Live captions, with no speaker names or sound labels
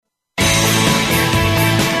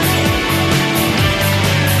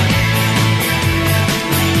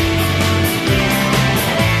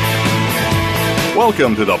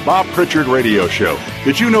Welcome to the Bob Pritchard Radio Show.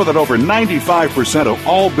 Did you know that over 95% of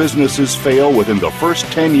all businesses fail within the first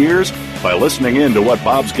 10 years? By listening in to what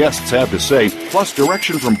Bob's guests have to say, plus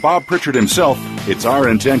direction from Bob Pritchard himself, it's our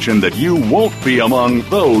intention that you won't be among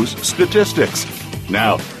those statistics.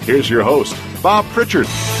 Now, here's your host, Bob Pritchard.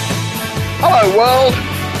 Hello, world.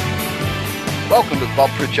 Welcome to the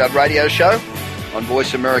Bob Pritchard Radio Show on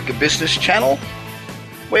Voice America Business Channel.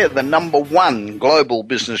 We're the #1 global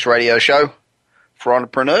business radio show for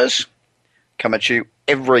entrepreneurs. Come at you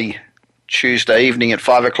every Tuesday evening at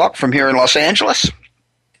 5 o'clock from here in Los Angeles.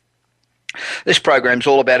 This program's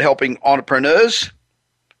all about helping entrepreneurs,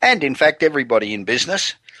 and in fact everybody in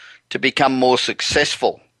business, to become more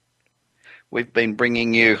successful. We've been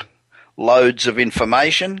bringing you loads of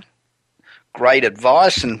information, great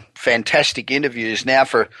advice, and fantastic interviews now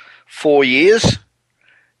for 4 years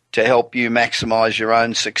to help you maximize your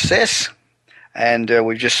own success. And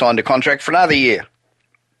we've just signed a contract for another year.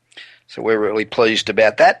 So we're really pleased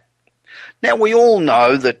about that. Now, we all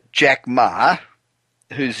know that Jack Ma,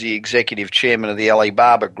 who's the executive chairman of the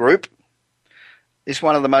Alibaba group, is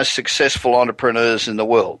one of the most successful entrepreneurs in the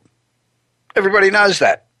world. Everybody knows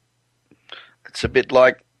that. It's a bit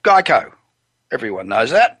like Geico. Everyone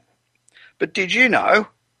knows that. But did you know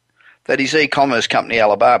that his e-commerce company,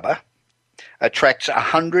 Alibaba, attracts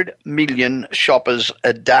 100 million shoppers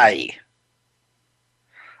a day?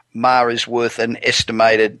 Ma is worth an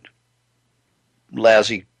estimated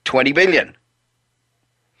lousy 20 billion.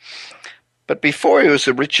 But before he was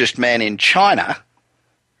the richest man in China,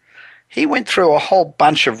 he went through a whole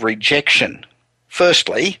bunch of rejection.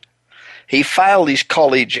 Firstly, he failed his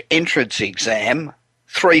college entrance exam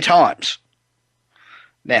 3 times.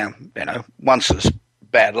 Now, once is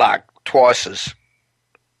bad luck, twice is,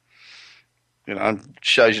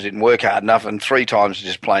 shows you didn't work hard enough, and 3 times is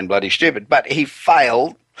just plain bloody stupid. But he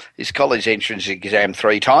failed his college entrance exam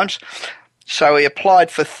 3 times. So he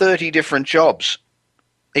applied for 30 different jobs.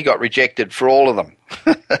 He got rejected for all of them.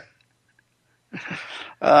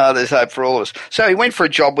 There's hope for all of us. So he went for a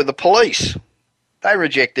job with the police. They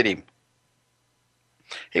rejected him.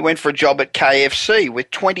 He went for a job at KFC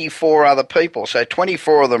with 24 other people. So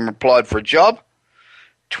 24 of them applied for a job.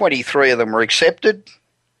 23 of them were accepted.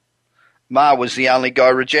 Ma was the only guy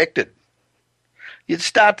rejected. You'd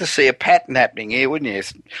start to see a pattern happening here, wouldn't you?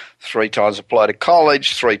 3 times apply to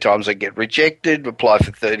college, 3 times they get rejected, apply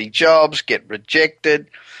for 30 jobs, get rejected,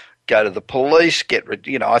 go to the police,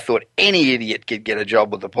 I thought any idiot could get a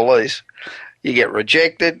job with the police. You get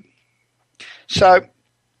rejected. So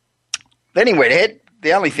then he went ahead.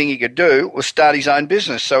 The only thing he could do was start his own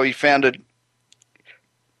business. So he founded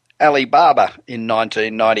Alibaba in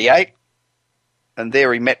 1998, and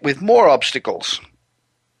there he met with more obstacles.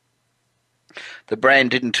 The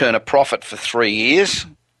brand didn't turn a profit for 3 years,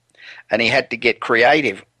 and he had to get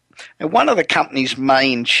creative. And one of the company's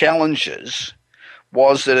main challenges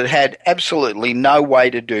was that it had absolutely no way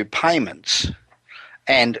to do payments,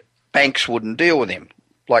 and banks wouldn't deal with him,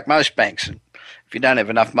 like most banks. If you don't have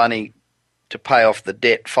enough money to pay off the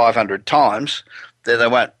debt 500 times, then they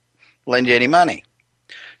won't lend you any money.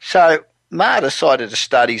 So Ma decided to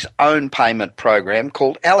start his own payment program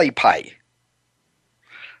called Alipay.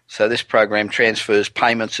 So this program transfers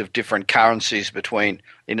payments of different currencies between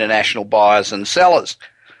international buyers and sellers.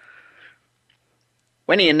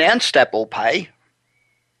 When he announced Apple Pay,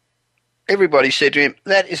 everybody said to him,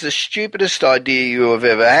 "That is the stupidest idea you have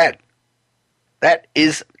ever had. That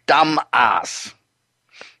is dumb ass."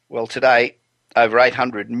 Well, today, over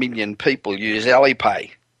 800 million people use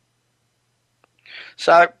Alipay.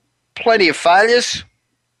 So, plenty of failures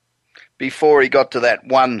before he got to that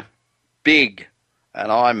one big, and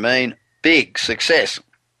I mean big, success.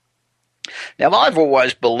 Now, I've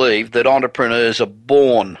always believed that entrepreneurs are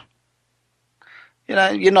born.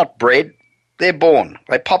 You're not bred. They're born.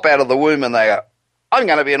 They pop out of the womb and they go, "I'm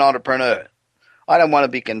going to be an entrepreneur. I don't want to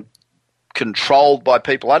be controlled by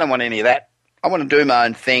people. I don't want any of that. I want to do my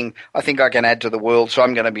own thing. I think I can add to the world, so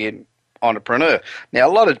I'm going to be an entrepreneur." Now,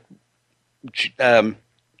 a lot of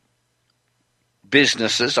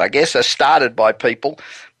businesses, I guess, are started by people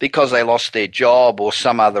because they lost their job or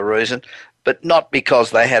some other reason, but not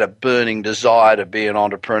because they had a burning desire to be an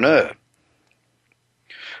entrepreneur.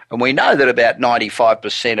 And we know that about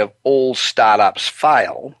 95% of all startups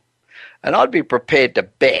fail, and I'd be prepared to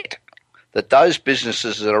bet that those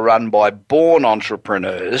businesses that are run by born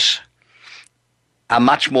entrepreneurs are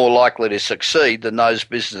much more likely to succeed than those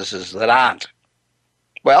businesses that aren't.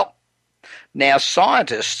 Well, now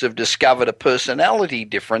scientists have discovered a personality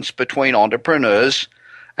difference between entrepreneurs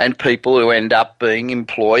and people who end up being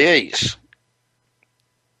employees.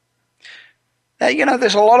 Now,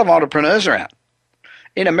 there's a lot of entrepreneurs around.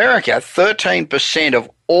 In America, 13% of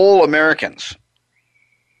all Americans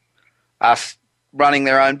are running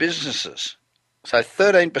their own businesses. So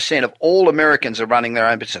 13% of all Americans are running their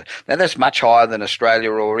own business. Now, that's much higher than Australia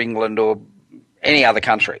or England or any other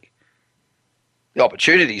country. The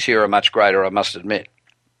opportunities here are much greater, I must admit.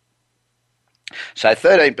 So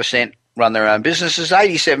 13% run their own businesses,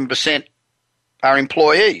 87% are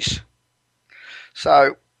employees.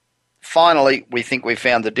 So finally, we think we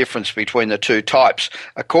found the difference between the two types.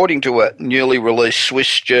 According to a newly released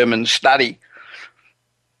Swiss-German study,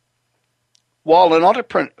 while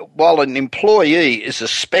an employee is a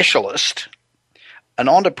specialist, an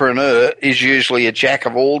entrepreneur is usually a jack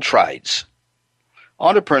of all trades.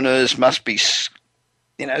 Entrepreneurs must be,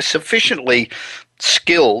 sufficiently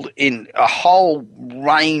skilled in a whole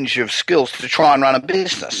range of skills to try and run a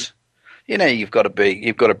business. You've got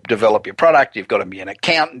to develop your product. You've got to be an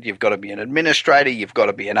accountant. You've got to be an administrator. You've got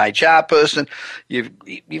to be an HR person.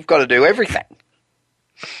 You've got to do everything.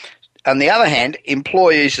 On the other hand,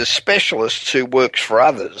 employees are specialists who work for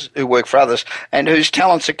others, and whose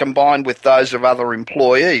talents are combined with those of other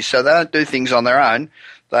employees. So they don't do things on their own.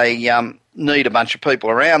 They need a bunch of people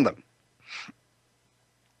around them.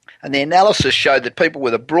 And the analysis showed that people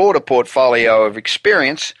with a broader portfolio of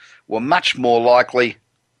experience were much more likely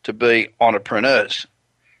to be entrepreneurs.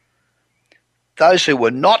 Those who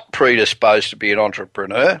were not predisposed to be an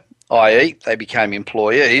entrepreneur, i.e. they became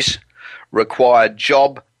employees, required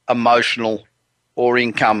job, emotional, or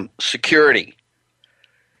income security.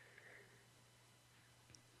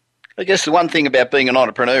 I guess the one thing about being an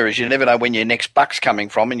entrepreneur is you never know when your next buck's coming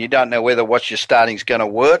from, and you don't know whether what you're starting is going to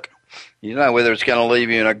work. You don't know whether it's going to leave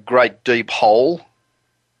you in a great deep hole.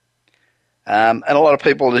 And a lot of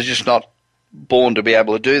people are just not born to be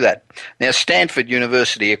able to do that. Now, Stanford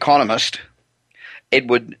University economist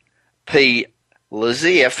Edward P.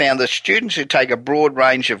 Lazier found that students who take a broad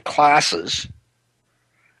range of classes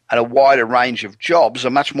and a wider range of jobs are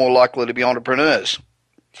much more likely to be entrepreneurs.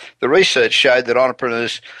 The research showed that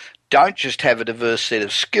entrepreneurs don't just have a diverse set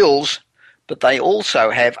of skills, but they also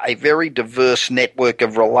have a very diverse network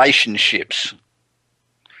of relationships.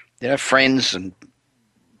 Friends and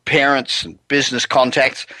parents and business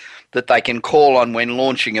contacts that they can call on when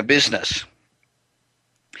launching a business.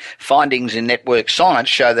 Findings in network science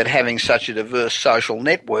show that having such a diverse social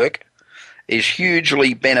network is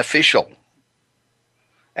hugely beneficial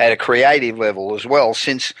at a creative level as well,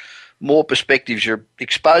 since more perspectives you're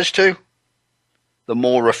exposed to, the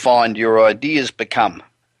more refined your ideas become.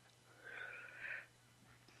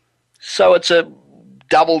 So it's a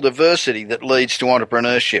double diversity that leads to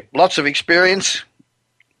entrepreneurship. Lots of experience,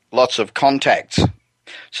 lots of contacts.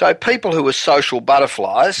 So people who are social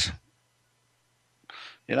butterflies,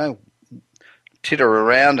 titter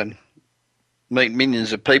around and meet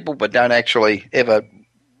millions of people but don't actually ever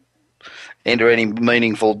enter any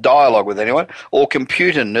meaningful dialogue with anyone, or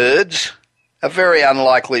computer nerds are very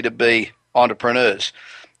unlikely to be entrepreneurs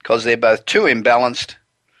because they're both too imbalanced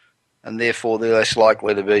and therefore they're less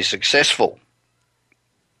likely to be successful.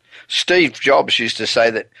 Steve Jobs used to say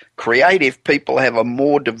that creative people have a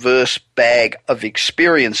more diverse bag of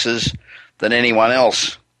experiences than anyone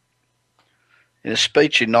else. In a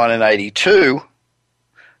speech in 1982,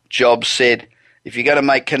 Jobs said, if you're going to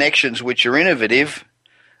make connections which are innovative,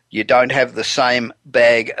 you don't have the same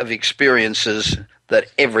bag of experiences that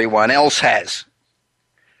everyone else has.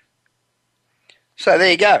 So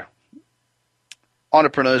there you go.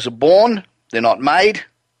 Entrepreneurs are born, they're not made.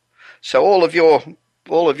 So all of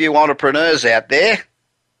you entrepreneurs out there,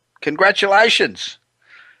 congratulations.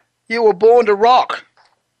 You were born to rock.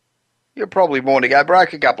 You're probably born to go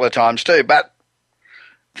broke a couple of times too, but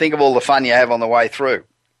think of all the fun you have on the way through.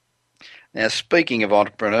 Now, speaking of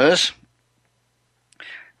entrepreneurs,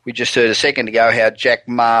 we just heard a second ago how Jack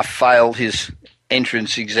Ma failed his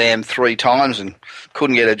entrance exam 3 times and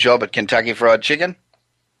couldn't get a job at Kentucky Fried Chicken.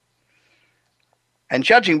 And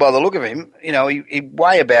judging by the look of him, he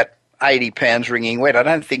weigh about 80 pounds wringing wet. I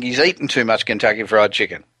don't think he's eaten too much Kentucky Fried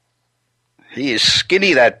Chicken. He is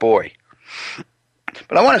skinny, that boy.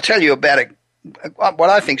 But I want to tell you about what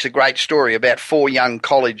I think is a great story about 4 young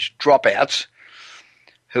college dropouts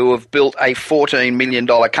who have built a $14 million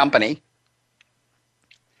company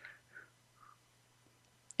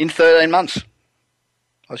in 13 months.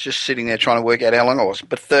 I was just sitting there trying to work out how long it was,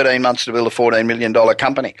 but 13 months to build a $14 million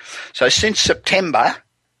company. So since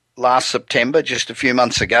last September, just a few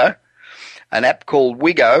months ago, an app called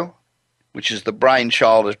Wigo, which is the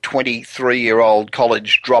brainchild of 23-year-old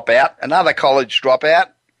college dropout, another college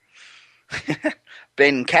dropout,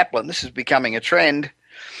 Ben Kaplan. This is becoming a trend.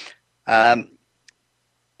 Wigo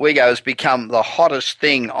has become the hottest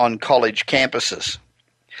thing on college campuses.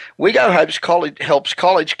 WeGo helps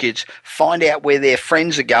college kids find out where their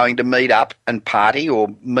friends are going to meet up and party, or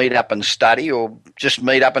meet up and study, or just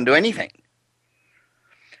meet up and do anything.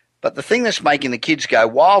 But the thing that's making the kids go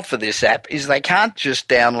wild for this app is they can't just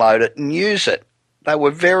download it and use it. They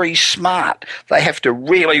were very smart. They have to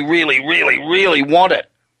really, really, really, really want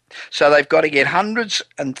it. So they've got to get hundreds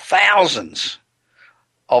and thousands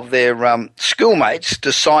of their schoolmates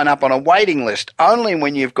to sign up on a waiting list. Only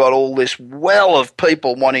when you've got all this well of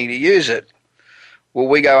people wanting to use it will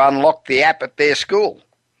WeGo unlock the app at their school.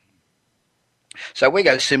 So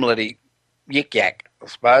WeGo's similar to Yik Yak, I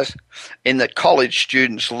suppose, in that college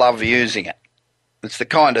students love using it. It's the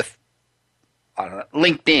kind of,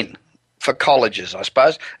 LinkedIn for colleges, I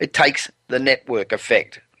suppose. It takes the network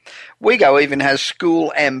effect. WeGo even has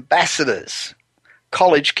school ambassadors,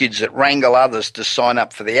 college kids that wrangle others to sign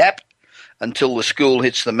up for the app until the school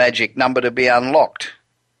hits the magic number to be unlocked,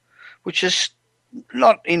 which is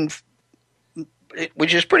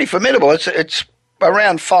pretty formidable. It's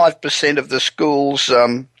around 5% of the school's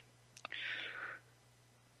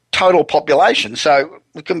total population, so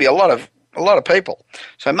it can be a lot of people.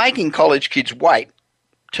 So making college kids wait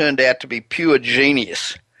turned out to be pure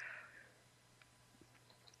genius.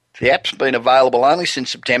 The app's been available only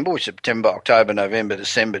since September, which is September, October, November,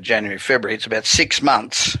 December, January, February. It's about 6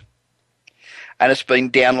 months. And it's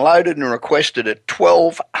been downloaded and requested at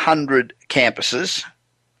 1,200 campuses.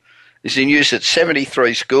 It's in use at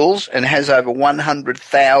 73 schools and has over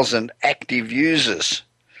 100,000 active users.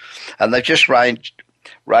 And they've just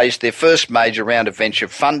raised their first major round of venture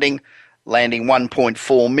funding, landing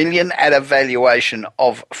 $1.4 million at a valuation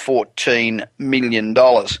of $14 million.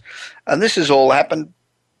 And this has all happened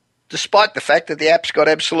despite the fact that the app's got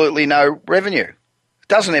absolutely no revenue. It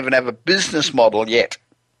doesn't even have a business model yet.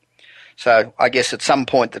 So I guess at some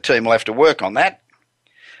point the team will have to work on that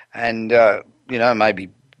and, maybe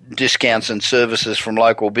discounts and services from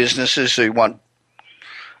local businesses who want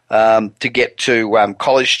to get to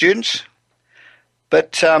college students.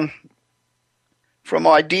 But from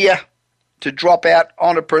idea to dropout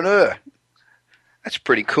entrepreneur, that's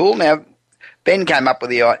pretty cool. Now, Ben came up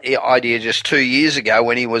with the idea just 2 years ago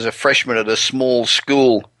when he was a freshman at a small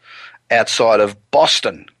school outside of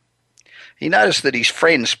Boston. He noticed that his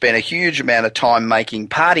friends spent a huge amount of time making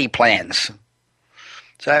party plans.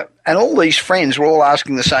 And all these friends were all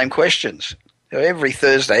asking the same questions. Every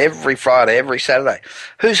Thursday, every Friday, every Saturday.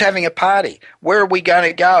 Who's having a party? Where are we going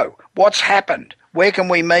to go? What's happened? Where can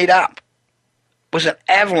we meet up? It was an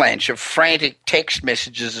avalanche of frantic text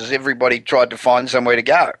messages as everybody tried to find somewhere to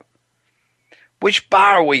go. Which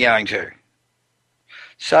bar are we going to?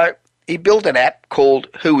 So he built an app called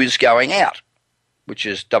Who Is Going Out, which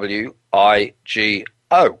is WIGO,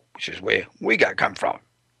 which is where WeGo come from.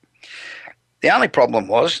 The only problem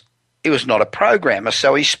was he was not a programmer,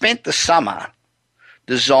 so he spent the summer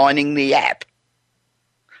designing the app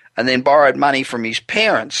and then borrowed money from his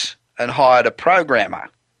parents and hired a programmer.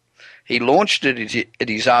 He launched it at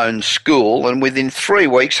his own school, and within 3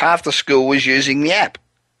 weeks, half the school was using the app.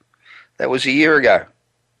 That was a year ago.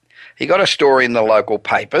 He got a story in the local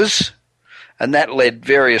papers, and that led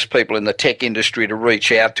various people in the tech industry to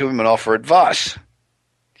reach out to him and offer advice.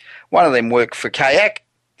 One of them worked for Kayak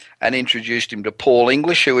and introduced him to Paul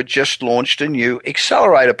English, who had just launched a new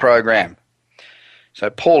accelerator program.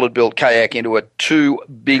 So Paul had built Kayak into a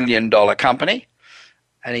 $2 billion company,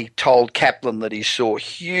 and he told Kaplan that he saw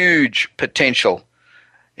huge potential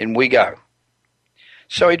in WeGo.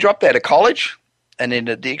 So he dropped out of college and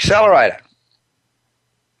entered the accelerator.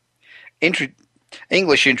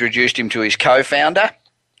 English introduced him to his co-founder,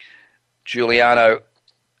 Giuliano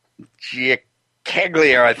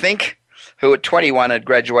Giacaglia, I think, who at 21 had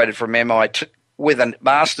graduated from MIT with a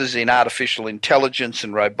master's in artificial intelligence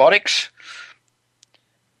and robotics.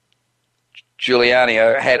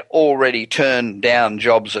 Giuliano had already turned down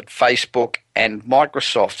jobs at Facebook and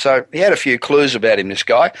Microsoft, so he had a few clues about him, this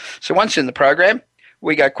guy. So once in the program,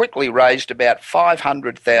 WeGo quickly raised about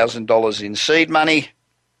 $500,000 in seed money,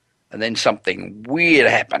 and then something weird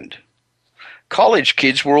happened. College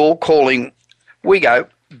kids were all calling WeGo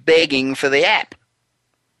begging for the app.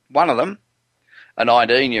 One of them, a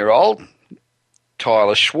 19-year-old,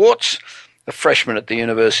 Tyler Schwartz, a freshman at the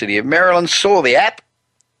University of Maryland, saw the app.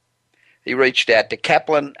 He reached out to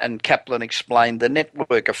Kaplan, and Kaplan explained the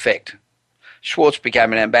network effect. Schwartz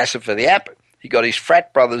became an ambassador for the app. He got his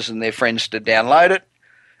frat brothers and their friends to download it,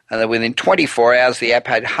 and then within 24 hours the app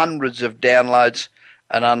had hundreds of downloads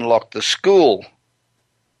and unlocked the school.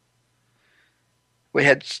 We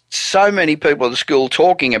had so many people at the school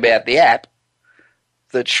talking about the app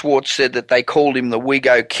that Schwartz said that they called him the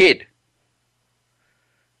WeGo Kid.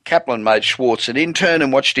 Kaplan made Schwartz an intern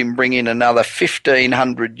and watched him bring in another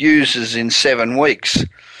 1,500 users in 7 weeks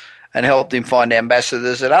and helped him find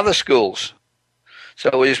ambassadors at other schools. So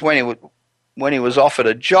it was when he was offered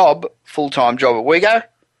a job, full-time job at Wego,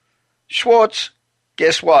 Schwartz,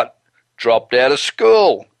 guess what? Dropped out of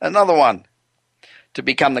school, another one, to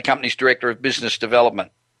become the company's director of business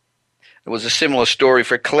development. It was a similar story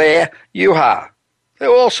for Claire Yuha,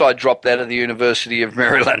 who also dropped out of the University of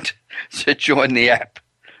Maryland to join the app.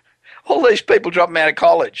 All these people dropping out of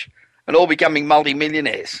college and all becoming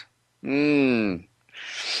multimillionaires. The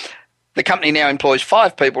company now employs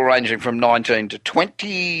 5 people ranging from 19 to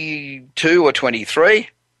 22 or 23,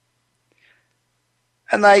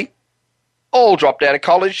 and they all dropped out of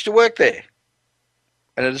college to work there.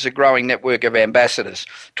 And it is a growing network of ambassadors.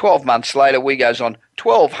 12 months later, Wego's on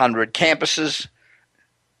 1,200 campuses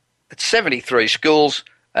at 73 schools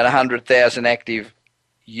and 100,000 active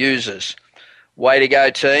users. Way to go,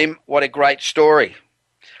 team. What a great story.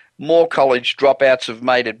 More college dropouts have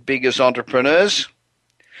made it big as entrepreneurs.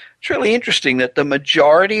 It's really interesting that the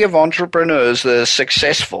majority of entrepreneurs that are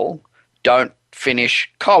successful don't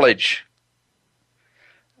finish college.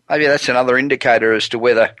 Maybe that's another indicator as to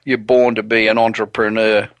whether you're born to be an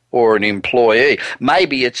entrepreneur or an employee.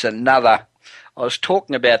 Maybe it's another. I was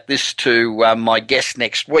talking about this to my guest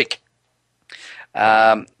next week.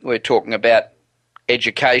 We're talking about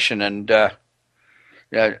education and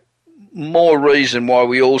more reason why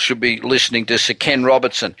we all should be listening to Sir Ken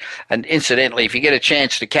Robertson. And incidentally, if you get a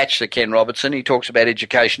chance to catch Sir Ken Robertson, he talks about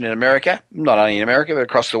education in America, not only in America but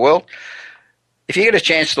across the world. If you get a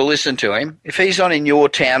chance to listen to him, if he's on in your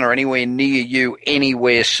town or anywhere near you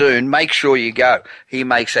anywhere soon, make sure you go. He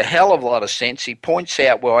makes a hell of a lot of sense. He points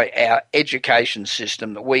out why our education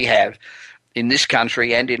system that we have in this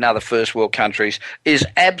country and in other first world countries is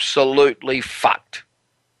absolutely fucked.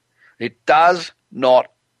 It does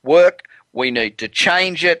not work. We need to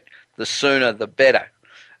change it. The sooner the better.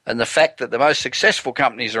 And the fact that the most successful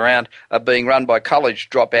companies around are being run by college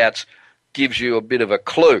dropouts gives you a bit of a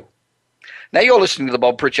clue. Now you're listening to the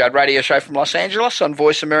Bob Pritchard Radio Show from Los Angeles on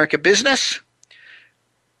Voice America Business.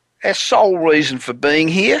 Our sole reason for being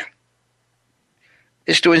here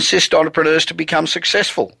is to insist entrepreneurs to become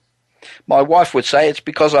successful. My wife would say it's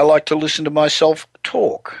because I like to listen to myself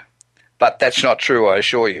talk. But that's not true, I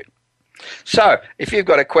assure you. So, if you've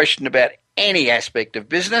got a question about any aspect of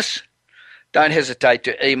business, don't hesitate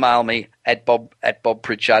to email me at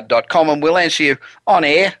bob@bobpritchard.com and we'll answer you on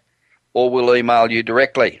air or we'll email you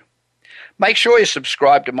directly. Make sure you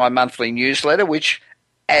subscribe to my monthly newsletter, which,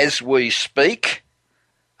 as we speak,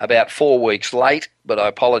 about 4 weeks late, but I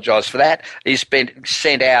apologise for that, is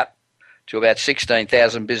sent out to about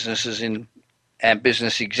 16,000 businesses and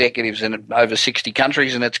business executives in over 60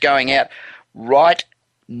 countries, and it's going out right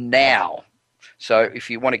now. So if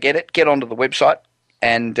you want to get it, get onto the website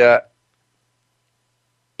and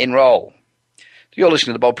enroll. You're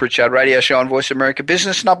listening to the Bob Pritchard Radio Show on Voice America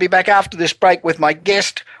Business, and I'll be back after this break with my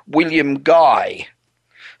guest, William Guy,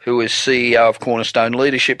 who is CEO of Cornerstone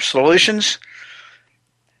Leadership Solutions.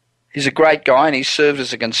 He's a great guy, and he's served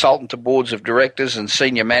as a consultant to boards of directors and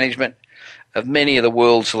senior management of many of the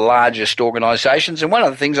world's largest organisations. And one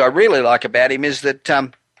of the things I really like about him is that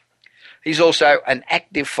he's also an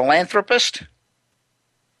active philanthropist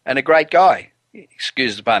and a great guy.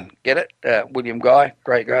 Excuse the pun. Get it? William Guy,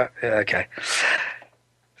 great guy. Okay.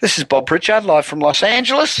 This is Bob Pritchard, live from Los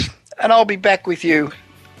Angeles, and I'll be back with you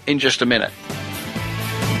in just a minute.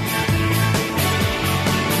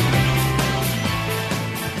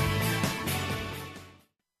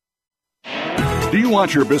 Do you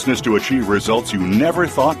want your business to achieve results you never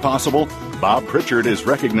thought possible? Bob Pritchard is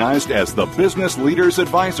recognized as the Business Leader's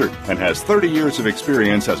Advisor and has 30 years of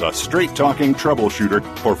experience as a straight-talking troubleshooter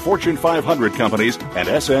for Fortune 500 companies and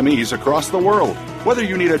SMEs across the world. Whether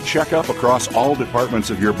you need a checkup across all departments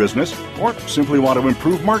of your business or simply want to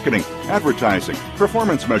improve marketing, advertising,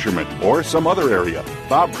 performance measurement, or some other area,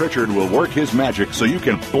 Bob Pritchard will work his magic so you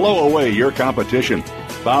can blow away your competition.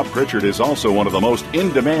 Bob Pritchard is also one of the most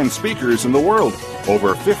in-demand speakers in the world.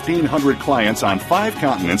 Over 1,500 clients on 5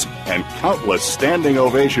 continents and countless standing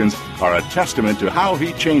ovations are a testament to how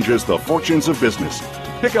he changes the fortunes of business.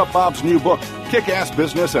 Pick up Bob's new book, Kick-Ass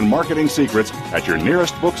Business and Marketing Secrets, at your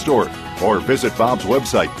nearest bookstore, or visit Bob's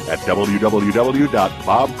website at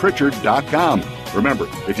www.bobpritchard.com. Remember,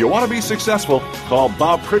 if you want to be successful, call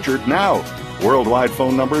Bob Pritchard now. Worldwide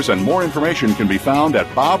phone numbers and more information can be found at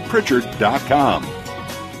bobpritchard.com.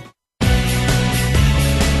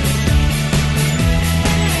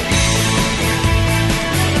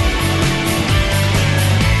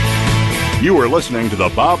 You are listening to the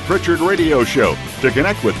Bob Pritchard Radio Show. To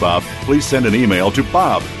connect with Bob, please send an email to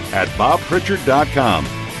bob@bobpritchard.com.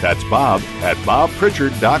 That's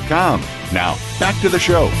bob@bobpritchard.com. Now, back to the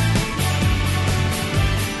show.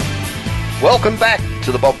 Welcome back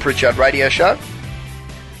to the Bob Pritchard Radio Show,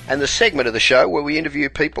 and the segment of the show where we interview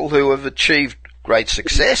people who have achieved great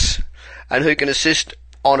success and who can assist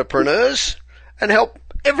entrepreneurs and help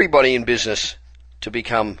everybody in business to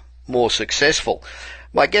become more successful.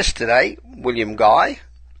 My guest today, William Guy,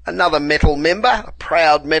 another Metal member, a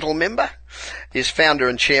proud Metal member, is founder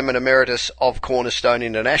and chairman emeritus of Cornerstone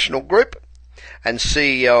International Group and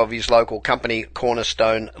CEO of his local company,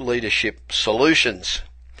 Cornerstone Leadership Solutions.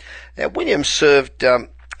 Now, William served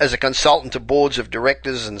as a consultant to boards of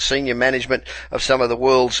directors and senior management of some of the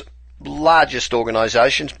world's largest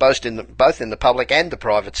organisations, both in the public and the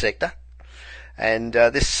private sector. And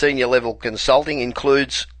this senior level consulting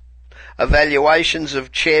includes evaluations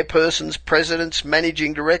of chairpersons, presidents,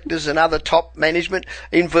 managing directors and other top management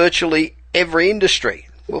in virtually every industry.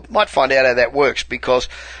 We might find out how that works, because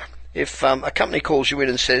if a company calls you in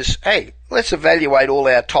and says, hey, let's evaluate all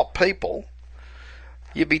our top people,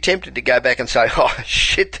 you'd be tempted to go back and say, oh,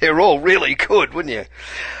 shit, they're all really good, wouldn't you?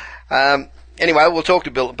 Anyway, we'll talk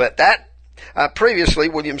to Bill about that. Previously,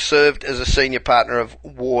 William served as a senior partner of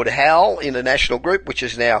Ward Howell International Group, which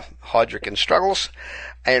is now Heidrick & Struggles,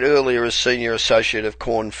 and earlier as senior associate of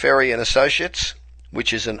Korn Ferry and Associates,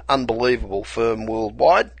 which is an unbelievable firm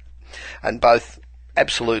worldwide, and both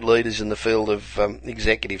absolute leaders in the field of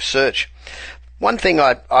executive search. One thing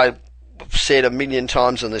I've said a million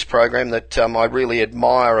times on this program that I really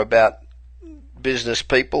admire about business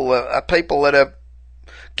people are people that are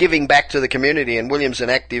giving back to the community, and William's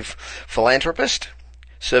an active philanthropist,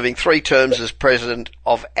 serving 3 terms as president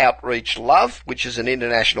of Outreach Love, which is an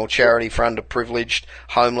international charity for underprivileged,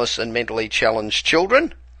 homeless and mentally challenged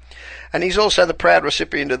children. And he's also the proud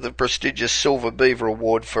recipient of the prestigious Silver Beaver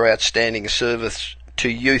Award for outstanding service to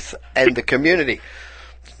youth and the community.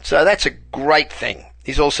 So that's a great thing.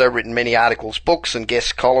 He's also written many articles, books and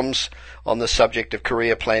guest columns on the subject of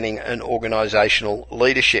career planning and organisational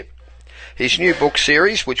leadership. His new book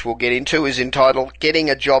series, which we'll get into, is entitled Getting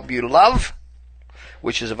a Job You Love,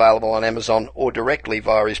 which is available on Amazon or directly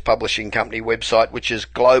via his publishing company website, which is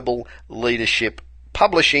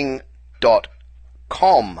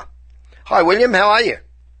globalleadershippublishing.com. Hi, William. How are you?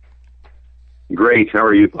 Great. How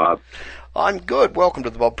are you, Bob? I'm good. Welcome to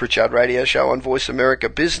the Bob Pritchard Radio Show on Voice America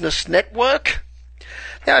Business Network.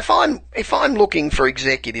 Now, if I'm looking for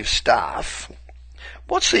executive staff,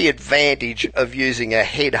 what's the advantage of using a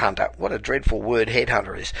headhunter? What a dreadful word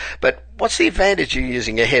headhunter is. But what's the advantage of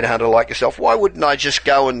using a headhunter like yourself? Why wouldn't I just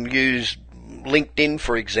go and use LinkedIn,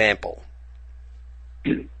 for example?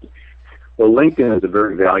 Well, LinkedIn is a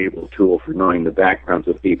very valuable tool for knowing the backgrounds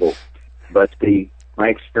of people. But my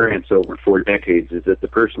experience over 4 decades is that the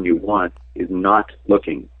person you want is not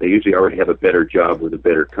looking. They usually already have a better job with a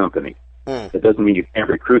better company. That doesn't mean you can't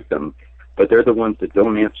recruit them, but they're the ones that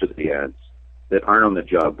don't answer the ads, that aren't on the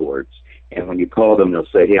job boards. And when you call them, they'll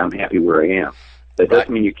say, hey, I'm happy where I am. That doesn't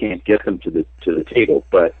mean you can't get them to the table,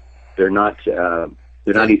 but they're not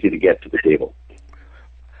easy to get to the table.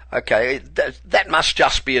 Okay, that must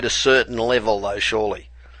just be at a certain level, though, surely.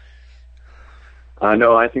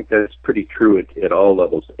 No, I think that's pretty true at all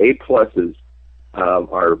levels. A-pluses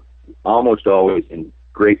are almost always in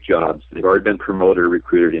great jobs. They've already been promoted or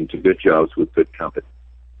recruited into good jobs with good company.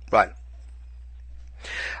 Right.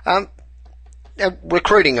 Now,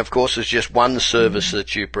 recruiting, of course, is just one service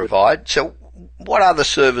that you provide. So what other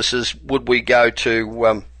services would we go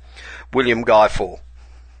to William Guy for?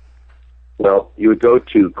 Well, you would go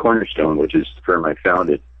to Cornerstone, which is the firm I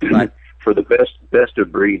founded, right, for the best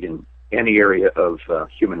of breed in any area of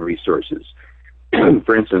human resources.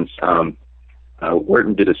 For instance,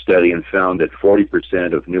 Wharton did a study and found that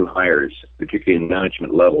 40% of new hires, particularly in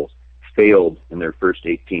management levels, failed in their first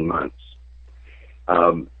 18 months.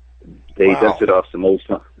 They dusted off some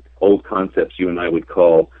old concepts you and I would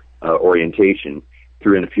call orientation,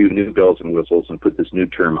 threw in a few new bells and whistles, and put this new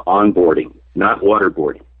term onboarding, not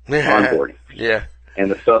waterboarding, onboarding. Yeah. And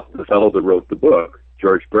the fellow that wrote the book,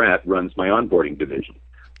 George Bratt, runs my onboarding division.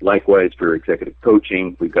 Likewise, for executive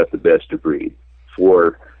coaching, we've got the best of breed.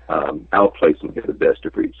 For outplacement, we have the best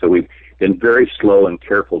of breed. So we've been very slow and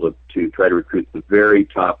careful to try to recruit the very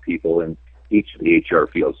top people in each of the HR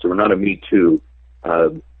fields. So we're not a me too.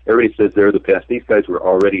 Everybody says they're the best. These guys were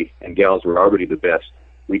already, and gals were already the best.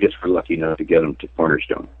 We just were lucky enough to get them to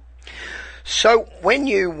Cornerstone. So when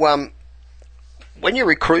you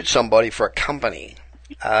recruit somebody for a company,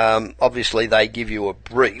 obviously they give you a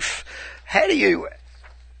brief. How do you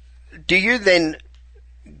then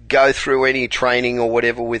go through any training or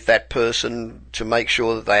whatever with that person to make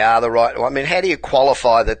sure that they are the right? I mean, how do you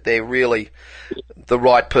qualify that they're really the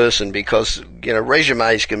right person? Because,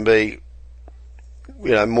 resumes can be,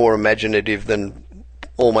 more imaginative than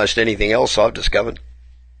almost anything else I've discovered.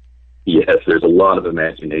 Yes, there's a lot of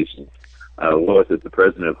imagination. What was it, the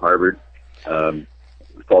president of Harvard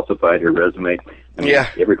falsified her resume? I mean,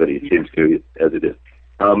 everybody seems to, as it is.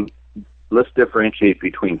 Let's differentiate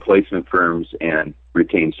between placement firms and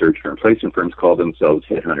retained search firms. Placement firms call themselves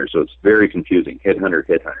headhunters, so it's very confusing. Headhunter.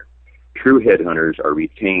 True headhunters are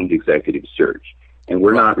retained executive search, and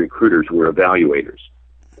we're not recruiters, we're evaluators.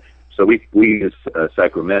 So we use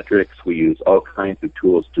psychometrics, we use all kinds of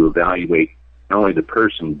tools to evaluate not only the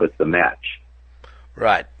person, but the match.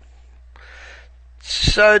 Right.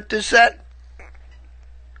 So does that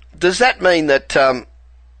mean that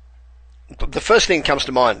the first thing that comes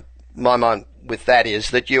to my mind with that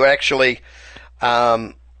is that you're actually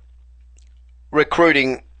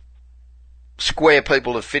recruiting square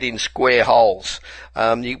people to fit in square holes.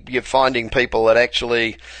 You're finding people that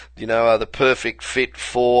actually, are the perfect fit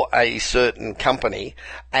for a certain company.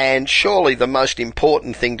 And surely the most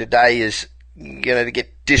important thing today is, to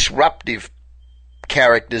get disruptive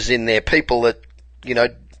characters in there, people that,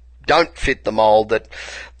 don't fit the mold, that,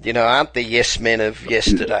 aren't the yes men of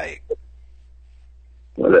yesterday.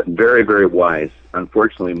 Well, that's very, very wise.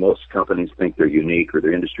 Unfortunately, most companies think they're unique or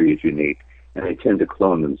their industry is unique, and they tend to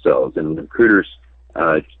clone themselves. And recruiters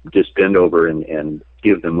just bend over and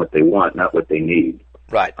give them what they want, not what they need.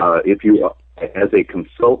 Right. If you, as a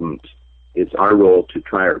consultant, it's our role to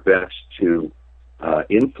try our best to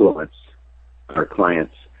influence our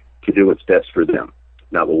clients to do what's best for them.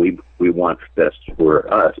 Not what we want best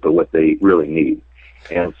for us, but what they really need.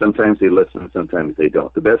 And sometimes they listen, sometimes they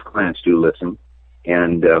don't. The best clients do listen.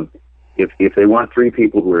 And if they want three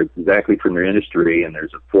people who are exactly from their industry, and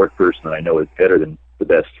there's a fourth person that I know is better than the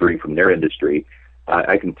best three from their industry,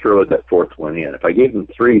 I can throw that fourth one in. If I gave them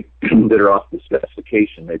three that are off the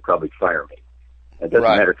specification, they'd probably fire me. It doesn't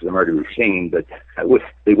matter because I'm already retained, but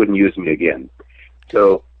they wouldn't use me again.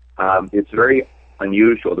 So it's very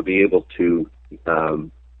unusual to be able to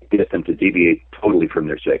get them to deviate totally from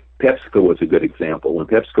their spec. PepsiCo was a good example. When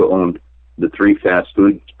PepsiCo owned the three fast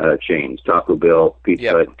food chains, Taco Bell,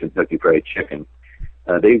 Pizza Hut, and Kentucky Fried Chicken,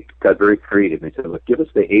 they got very creative. They said, look, give us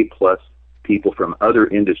the A-plus people from other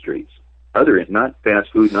industries, not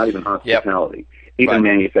fast food, not even hospitality, even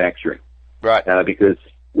manufacturing. Right. Because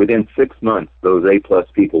within 6 months, those A-plus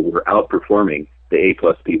people were outperforming the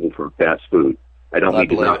A-plus people from fast food. I don't mean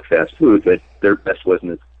to knock fast food, but their best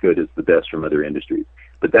wasn't as good as the best from other industries.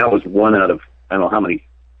 But that was one out of, I don't know how many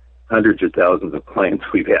hundreds or thousands of clients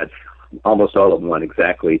we've had. Almost all of them want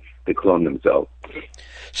exactly to clone themselves.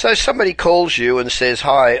 So somebody calls you and says,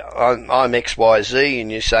 hi, I'm XYZ,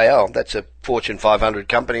 and you say, oh, that's a Fortune 500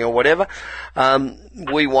 company or whatever.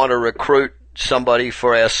 We want to recruit somebody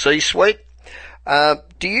for our C-suite.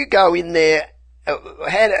 Do you go in there?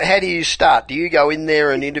 How do you start? Do you go in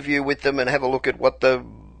there and interview with them and have a look at what the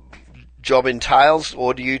job entails,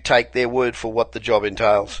 or do you take their word for what the job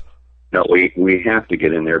entails? No, we have to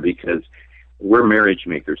get in there because we're marriage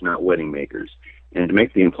makers, not wedding makers. And to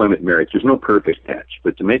make the employment marriage, there's no perfect match,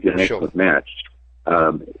 but to make it an excellent match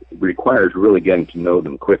requires really getting to know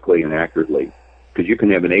them quickly and accurately. Because you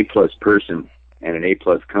can have an A-plus person and an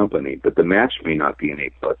A-plus company, but the match may not be an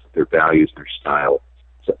A-plus. Their values, their style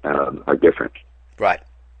are different. Right.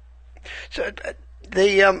 So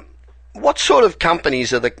what sort of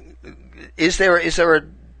companies are is there a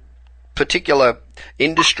particular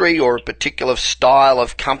industry or a particular style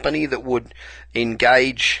of company that would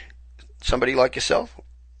engage somebody like yourself?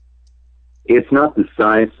 It's not the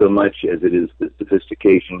size so much as it is the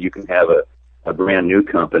sophistication. You can have a brand new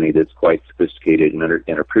company that's quite sophisticated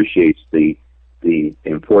and appreciates the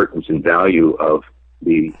importance and value of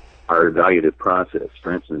our evaluative process.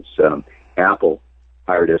 For instance, Apple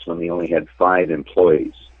hired us when they only had 5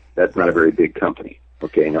 employees. That's not a very big company.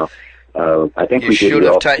 Okay, now I think you should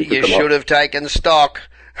have taken stock.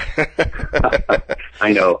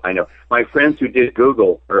 I know. My friends who did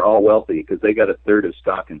Google are all wealthy because they got a third of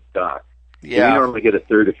stock in stock. Yeah. We normally get a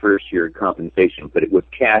third of first-year compensation, but it was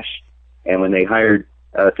cash. And when they hired,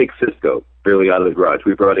 think Cisco, barely out of the garage,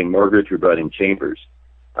 we brought in mortgage, we brought in Chambers.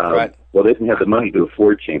 Right. Well, they didn't have the money to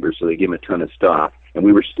afford Chambers, so they gave them a ton of stock. And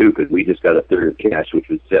we were stupid. We just got a third of cash, which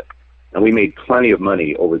was zip. And we made plenty of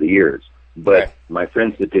money over the years. But my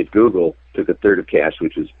friends that did Google took a third of cash,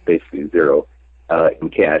 which was basically zero in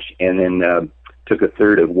cash, and then took a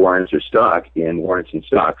third of warrants or stock in warrants and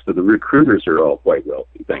stocks. So the recruiters are all quite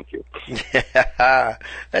wealthy. Thank you. Yeah,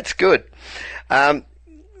 that's good.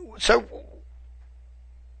 So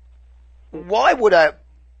why would am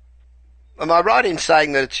I right in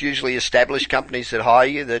saying that it's usually established companies that hire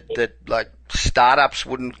you, that like startups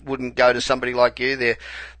wouldn't go to somebody like you?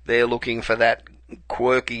 They're looking for that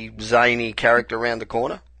quirky, zany character around the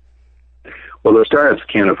corner? Well, the startups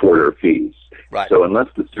can't afford our fees. Right. So unless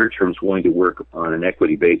the search firm's willing to work on an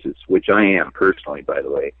equity basis, which I am personally, by the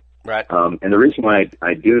way. Right. And the reason why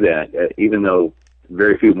I do that, even though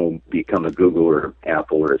very few will become a Google or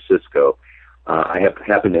Apple or a Cisco, I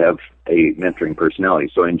happen to have a mentoring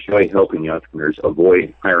personality, so I enjoy helping the entrepreneurs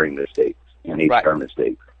avoid hiring mistakes and HR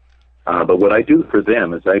mistakes. But what I do for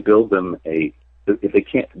them is I build them if they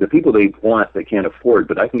can't, the people they want, they can't afford,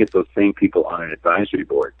 but I can get those same people on an advisory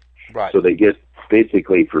board. Right. So they get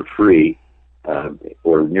basically for free,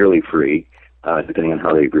 or nearly free, depending on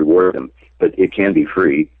how they reward them, but it can be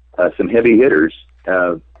free, some heavy hitters,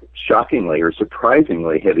 shockingly or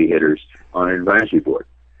surprisingly heavy hitters on an advisory board.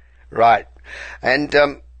 Right. And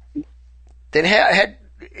then how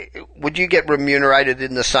would you get remunerated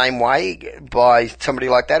in the same way by somebody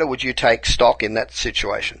like that, or would you take stock in that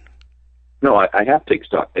situation? No, I have to take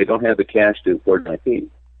stock. They don't have the cash to afford my fees.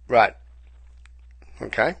 Right.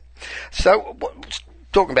 Okay. So,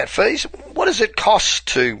 talking about fees, what does it cost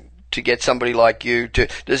to get somebody like you to?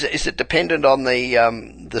 Is it dependent on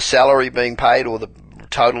the salary being paid or the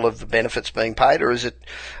total of the benefits being paid, or is it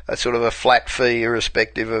a sort of a flat fee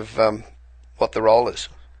irrespective of what the role is?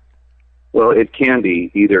 Well, it can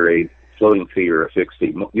be either a floating fee or a fixed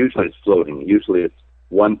fee. Usually it's floating. Usually it's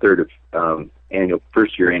 1/3 of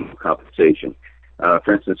first year annual compensation.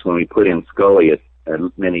 For instance, when we put in Scully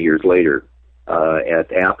many years later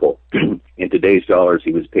at Apple, in today's dollars,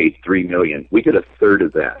 he was paid $3 million. We get 1/3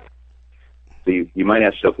 of that. So you might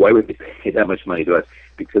ask yourself, why would they pay that much money to us?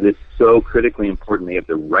 Because it's so critically important they have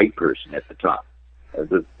the right person at the top.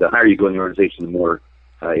 The higher you go in the organization, the more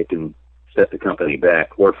it can set the company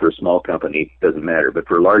back. Or for a small company, it doesn't matter. But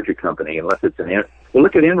for a larger company, unless it's well,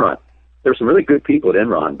 look at Enron. There's some really good people at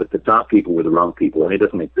Enron, but the top people were the wrong people, and it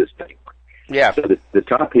doesn't exist anymore. Yeah. So the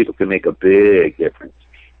top people can make a big difference.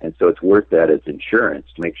 And so it's worth that as insurance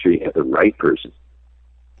to make sure you have the right person.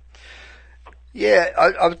 Yeah,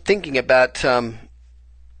 I'm thinking about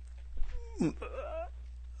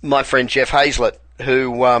my friend Jeff Hazlett,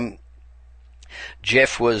 who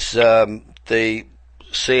Jeff was the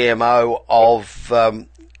CMO of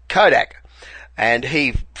Kodak, and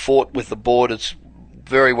he fought with the board. It's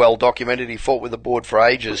very well documented. He fought with the board for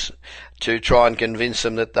ages to try and convince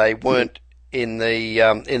them that they weren't in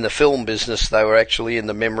the film business. They were actually in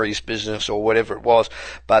the memories business or whatever it was,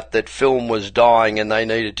 but that film was dying and they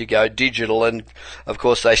needed to go digital. And of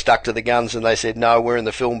course they stuck to the guns and they said, no, we're in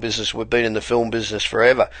the film business. We've been in the film business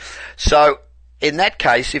forever. So in that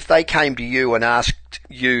case, if they came to you and asked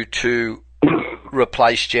you to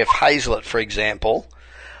replace Jeff Hazlett, for example,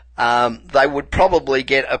 they would probably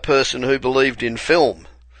get a person who believed in film,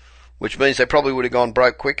 which means they probably would have gone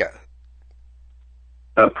broke quicker.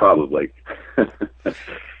 Probably.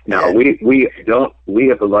 Now, yeah. we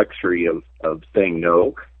have the luxury of saying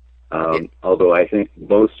no, although I think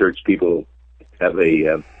most search people have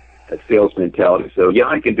a sales mentality. So, yeah,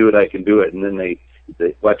 I can do it, and then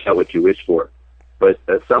they watch out what you wish for. But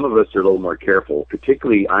some of us are a little more careful,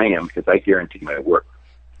 particularly I am, because I guarantee my work.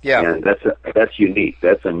 Yeah. And that's unique.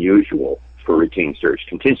 That's unusual for retained search.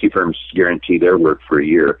 Contingency firms guarantee their work for a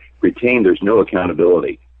year. Retained, there's no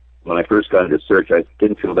accountability. When I first got into search, I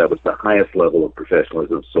didn't feel that was the highest level of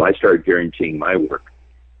professionalism, so I started guaranteeing my work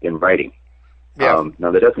in writing. Yeah.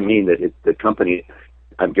 Now, that doesn't mean that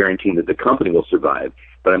I'm guaranteeing that the company will survive,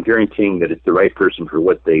 but I'm guaranteeing that it's the right person for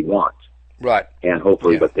what they want. Right. And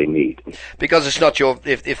hopefully what they need. Because it's not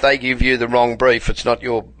if they give you the wrong brief, it's not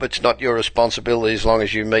your responsibility as long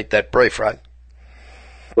as you meet that brief, right?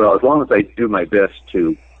 Well, as long as I do my best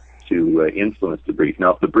to influence the brief.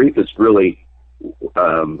 Now, if the brief is really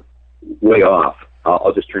way off,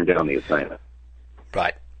 I'll just turn down the assignment.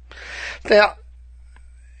 Right. Now,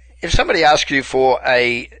 if somebody asks you for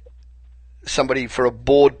somebody for a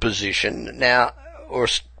board position now, or a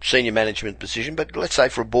senior management position, but let's say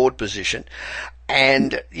for a board position,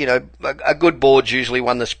 and a good board's usually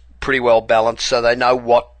one that's pretty well balanced, so they know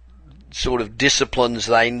what sort of disciplines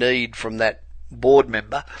they need from that board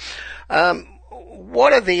member.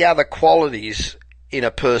 What are the other qualities in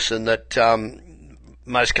a person that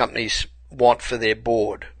most companies want for their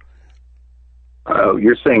board?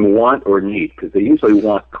 You're saying want or need, because they usually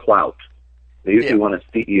want clout. They usually want a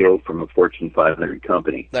CEO from a Fortune 500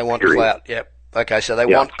 company. They want clout, yep. Okay, so they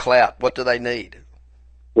want clout. What do they need?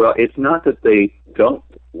 Well, it's not that they don't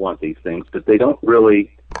want these things, but they don't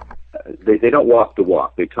really, they don't walk the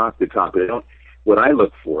walk. They talk the talk, but they don't. What I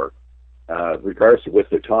look for, regardless of what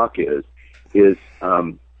their talk is is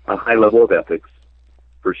a high level of ethics,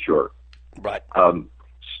 for sure. Right.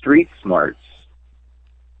 Street smarts.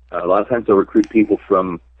 A lot of times they'll recruit people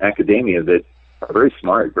from academia that are very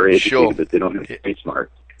smart, very educated, but they don't have street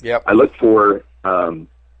smart. Yep. I look for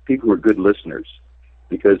people who are good listeners,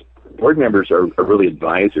 because board members are really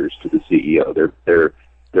advisors to the CEO.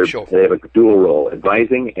 They have a dual role,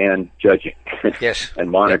 advising and judging, yes, and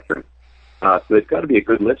monitoring. So they've got to be a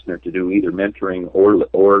good listener to do either mentoring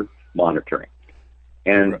or monitoring.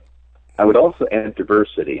 And I would also add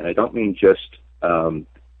diversity, and I don't mean just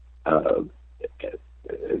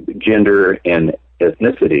gender and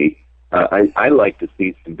ethnicity. I like to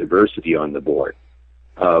see some diversity on the board.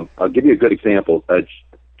 I'll give you a good example.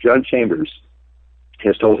 John Chambers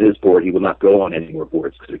has told his board he will not go on any more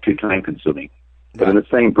boards because they're too time-consuming. But in the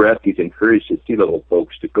same breath, he's encouraged his C-level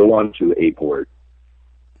folks to go onto a board,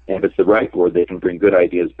 and if it's the right board, they can bring good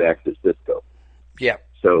ideas back to Cisco. Yeah.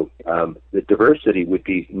 So the diversity would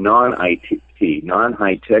be non-IT,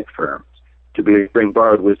 non-high-tech firms to bring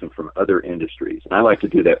borrowed wisdom from other industries, and I like to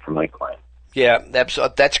do that for my clients. Yeah,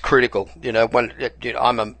 that's critical. I'm a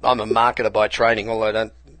marketer by training, although I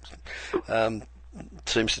don't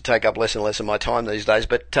seems to take up less and less of my time these days.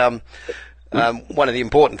 But one of the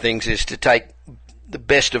important things is to take the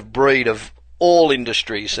best of breed of all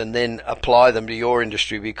industries and then apply them to your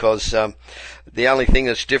industry, because the only thing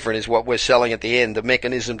that's different is what we're selling at the end. The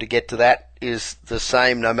mechanism to get to that is the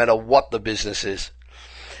same no matter what the business is.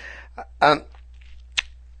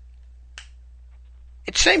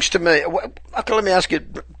 It seems to me, okay, let me ask you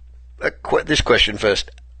this question first.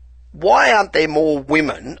 Why aren't there more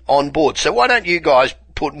women on board? So why don't you guys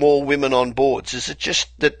put more women on boards? Is it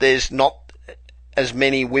just that there's not as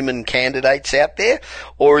many women candidates out there,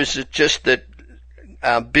 or is it just that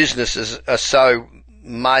businesses are so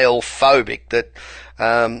male phobic that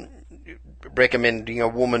recommending a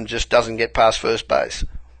woman just doesn't get past first base?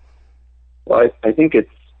 Well, I think it's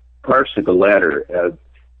partially the latter.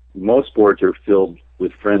 Most boards are filled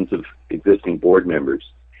with friends of existing board members,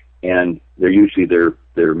 and they're usually their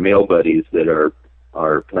male buddies that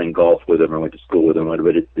are playing golf with them or went to school with them.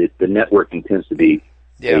 But the networking tends to be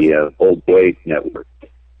the old boy network.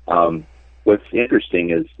 What's interesting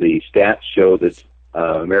is the stats show that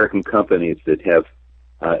American companies that have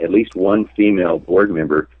at least one female board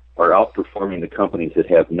member are outperforming the companies that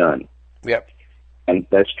have none. Yep. And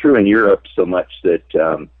that's true in Europe so much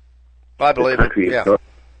that I believe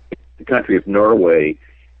the country of Norway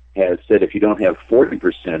has said if you don't have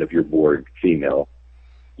 40% of your board female,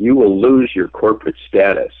 you will lose your corporate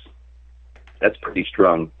status. That's pretty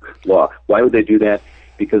strong law. Why would they do that?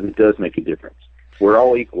 Because it does make a difference. We're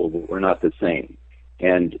all equal, but we're not the same.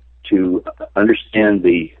 And to understand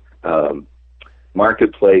the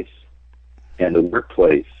marketplace and the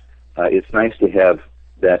workplace, it's nice to have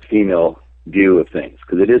that female view of things,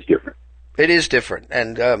 because it is different. It is different,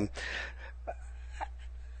 and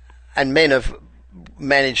men have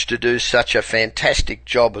managed to do such a fantastic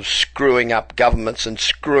job of screwing up governments and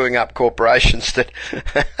screwing up corporations that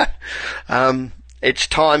it's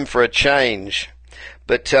time for a change.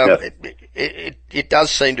 But it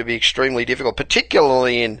does seem to be extremely difficult,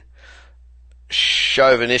 particularly in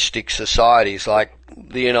chauvinistic societies like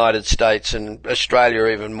the United States and Australia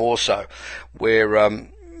even more so, where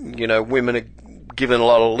women are given a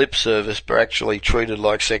lot of lip service but actually treated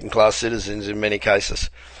like second-class citizens in many cases.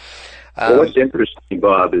 Well, what's interesting,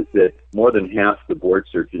 Bob, is that more than half the board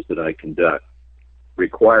searches that I conduct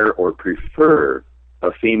require or prefer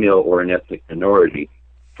a female or an ethnic minority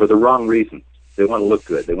for the wrong reasons. They want to look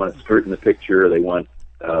good. They want a skirt in the picture. They want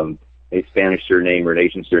a Spanish surname or an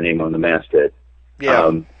Asian surname on the masthead.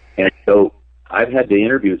 Yeah. And so I've had to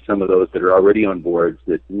interview some of those that are already on boards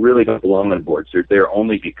that really don't belong on boards. They're there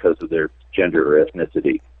only because of their gender or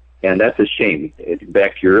ethnicity. And that's a shame.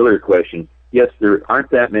 Back to your earlier question, yes, there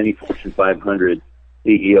aren't that many Fortune 500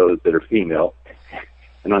 CEOs that are female.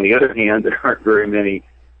 And on the other hand, there aren't very many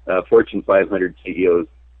Fortune 500 CEOs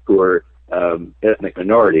who are ethnic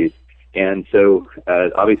minorities. And so,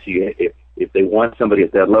 obviously, if they want somebody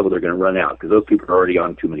at that level, they're going to run out because those people are already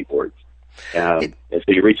on too many boards. And so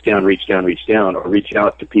you reach down, or reach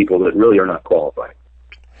out to people that really are not qualified.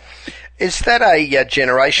 Is that a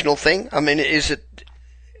generational thing? I mean, is it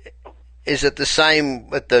the same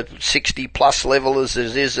at the 60-plus level as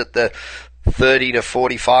it is at the 30 to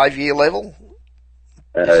 45-year level?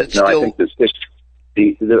 No, I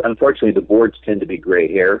think unfortunately the boards tend to be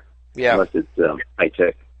gray hair, unless it's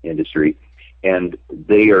high-tech industry, and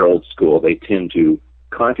they are old school. They tend to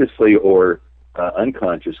consciously or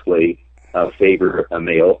unconsciously favor a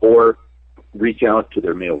male or reach out to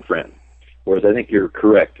their male friend. Whereas I think you're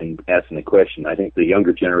correct in asking the question. I think the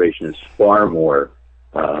younger generation is far more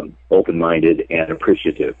open-minded and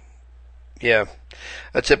appreciative. Yeah,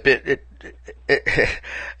 it's a bit.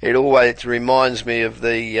 It always reminds me of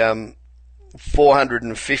the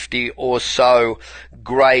 450 or so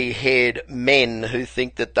grey-haired men who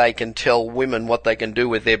think that they can tell women what they can do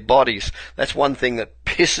with their bodies. That's one thing that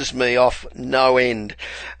pisses me off no end,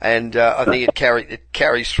 and I think it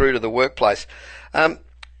carries through to the workplace.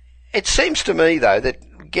 It seems to me, though,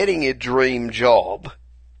 that getting your dream job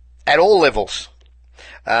at all levels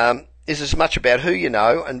is as much about who you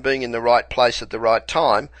know and being in the right place at the right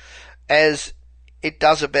time as it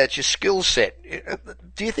does about your skill set.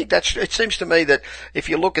 Do you think that's... It seems to me that if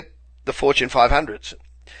you look at the Fortune 500s,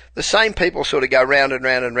 the same people sort of go round and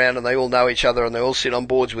round and round, and they all know each other and they all sit on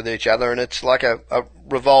boards with each other, and it's like a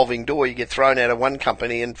revolving door. You get thrown out of one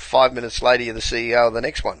company and 5 minutes later you're the CEO of the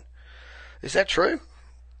next one. Is that true?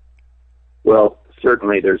 Well,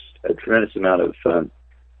 certainly there's a tremendous amount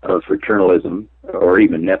of fraternalism or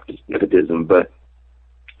even nepotism, but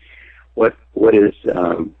what is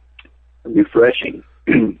refreshing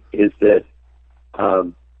is that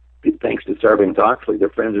thanks to Sarbanes-Oxley, their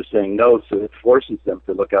friends are saying no, so it forces them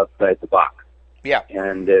to look outside the box. Yeah.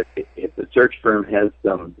 And if the search firm has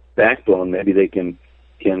some backbone, maybe they can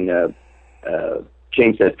change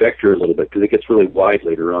that vector a little bit, because it gets really wide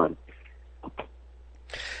later on.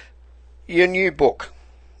 Your new book,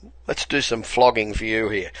 let's do some flogging for you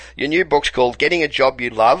here. Your new book's called Getting a Job You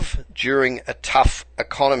Love During a Tough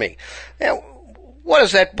Economy. Now, what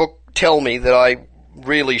does that book tell me that I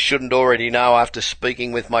really shouldn't already know after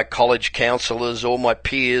speaking with my college counsellors or my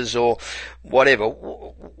peers or whatever?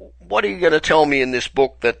 What are you going to tell me in this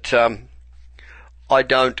book that I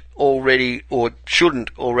don't already or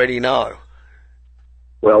shouldn't already know?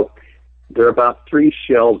 Well, there are about 3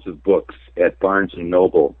 shelves of books at Barnes &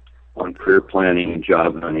 Noble on career planning and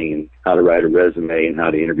job hunting and how to write a resume and how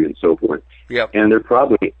to interview and so forth. Yep. And they're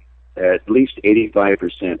probably at least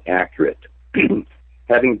 85% accurate.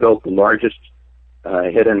 Having built the largest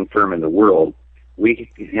headhunting firm in the world, we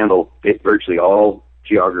handle virtually all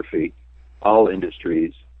geography, all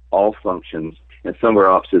industries, all functions, and some of our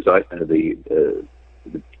offices, the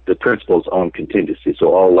principal's own contingency,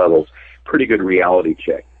 so all levels. Pretty good reality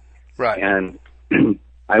check. Right. And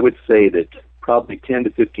I would say that probably 10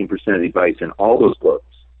 to 15% of the advice in all those books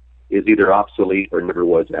is either obsolete or never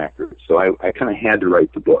was accurate. So I kind of had to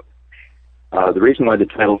write the book. The reason why the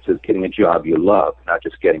title says Getting a Job You Love, not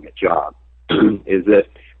just getting a job, is that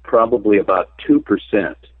probably about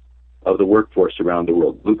 2% of the workforce around the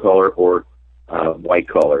world, blue collar or white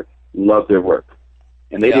collar, love their work.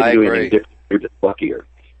 And they didn't do anything different. They're just luckier.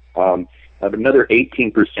 Another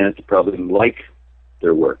 18% probably like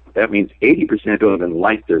their work. That means 80% don't even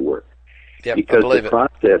like their work. Yep, because the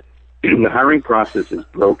process, the hiring process is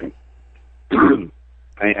broken.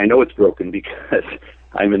 I know it's broken because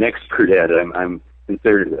I'm an expert at it. I'm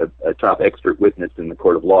considered a top expert witness in the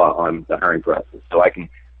court of law on the hiring process. So I can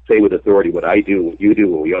say with authority what I do, what you do,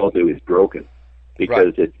 what we all do is broken,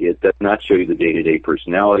 because it does not show you the day-to-day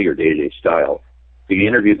personality or day-to-day style. So you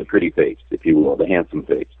interview the pretty face, if you will, the handsome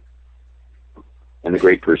face, and the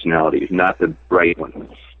great personality, not the bright one.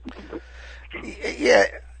 Yeah.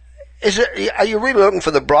 Are you really looking for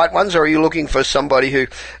the bright ones, or are you looking for somebody who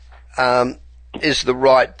is the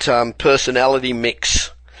right personality mix?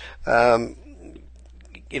 I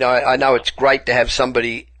know it's great to have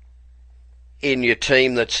somebody in your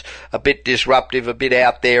team that's a bit disruptive, a bit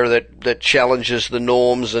out there, that challenges the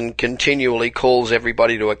norms and continually calls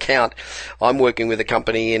everybody to account. I'm working with a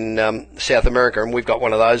company in South America, and we've got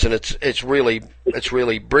one of those, and it's really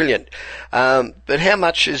brilliant. But how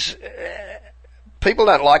much is... People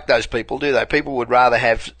don't like those people, do they? People would rather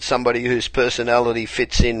have somebody whose personality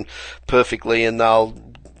fits in perfectly, and they'll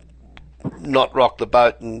not rock the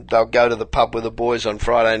boat, and they'll go to the pub with the boys on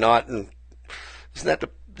Friday night. And is that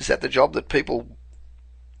the job that people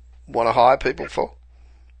want to hire people for?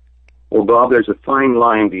 Well, Bob, there's a fine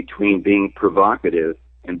line between being provocative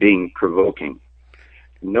and being provoking.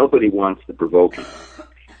 Nobody wants the provoking,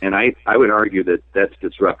 and I would argue that that's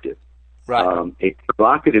disruptive. Right. A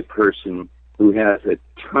provocative person who has a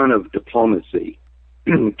ton of diplomacy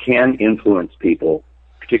can influence people,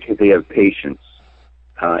 particularly if they have patience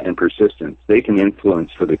and persistence. They can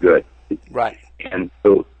influence for the good. Right. And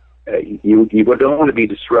so you don't want to be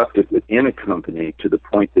disruptive within a company to the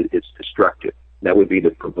point that it's destructive. That would be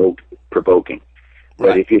the provoking. But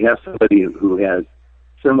Right. if you have somebody who has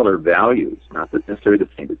similar values, not necessarily the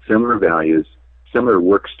same, but similar values, similar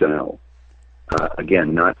work style,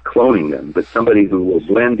 again, not cloning them, but somebody who will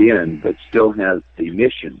blend in but still has the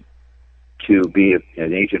mission to be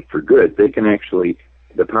an agent for good, they can actually,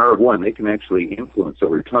 the power of one, they can actually influence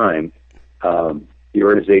over time the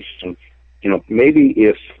organization. Maybe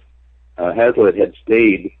if Hazlitt had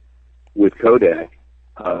stayed with Kodak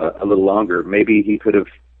a little longer, maybe he could have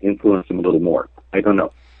influenced them a little more. I don't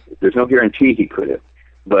know. There's no guarantee he could have.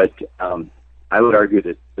 But I would argue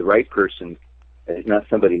that the right person is not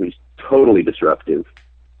somebody who's totally disruptive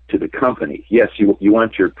to the company. Yes, you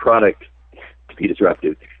want your product to be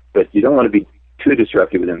disruptive, but you don't want to be too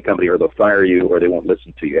disruptive within the company, or they'll fire you, or they won't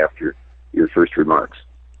listen to you after your first remarks.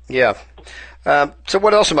 Yeah. So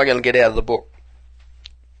what else am I going to get out of the book?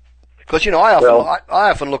 Because, I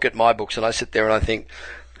often look at my books and I sit there and I think,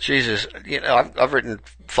 Jesus, I've written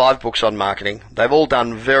 5 books on marketing. They've all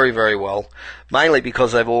done very, very well, mainly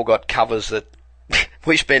because they've all got covers that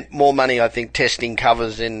we spent more money, I think, testing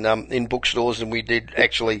covers in bookstores than we did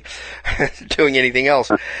actually doing anything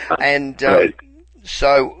else. And right.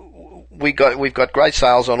 So we've got great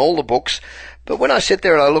sales on all the books. But when I sit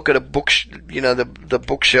there and I look at a book, the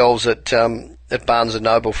bookshelves at Barnes and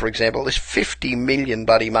Noble, for example, there's 50 million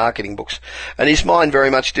bloody marketing books. And is mine very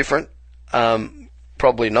much different?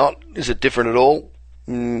 Probably not. Is it different at all?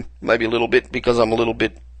 Maybe a little bit, because I'm a little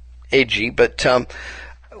bit edgy. But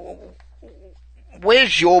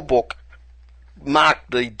where's your book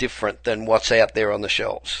markedly different than what's out there on the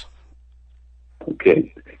shelves?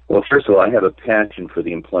 Okay. Well, first of all, I have a passion for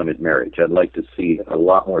the employment marriage. I'd like to see a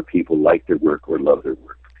lot more people like their work or love their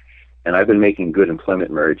work. And I've been making good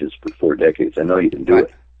employment marriages for 4 decades. I know you can do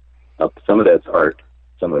it. Some of that's art,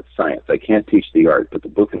 some of it's science. I can't teach the art, but the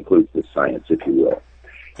book includes the science, if you will.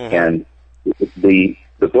 Mm-hmm. And the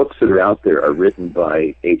books that are out there are written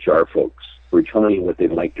by HR folks who are telling you what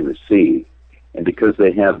they'd like to receive. And because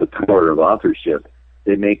they have the power of authorship,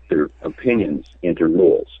 they make their opinions into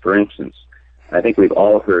rules. For instance, I think we've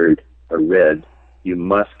all heard or read, you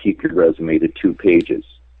must keep your resume to 2 pages.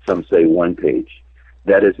 Some say 1 page.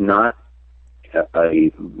 That is not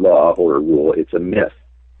a law or a rule. It's a myth.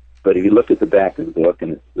 But if you look at the back of the book,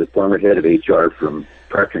 and it's the former head of HR from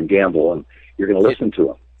Procter & Gamble, and you're going to listen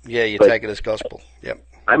to him. Yeah, you take it as gospel. Yep.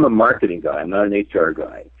 I'm a marketing guy. I'm not an HR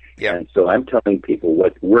guy. Yeah. And so I'm telling people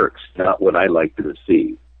what works, not what I like to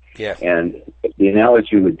receive. Yeah. And the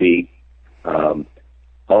analogy would be,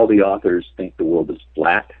 all the authors think the world is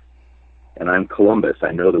flat, and I'm Columbus.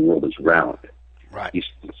 I know the world is round. Right.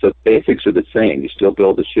 So basics are the same. You still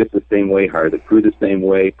build the ship the same way, hire the crew the same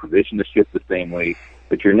way, provision the ship the same way,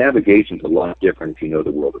 but your navigation's a lot different if you know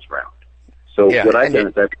the world is round. So what I've done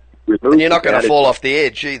is I've removed. And you're not going to fall off the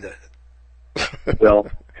edge either. Well,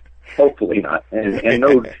 hopefully not. And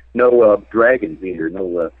no dragons either,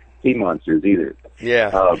 no sea monsters either.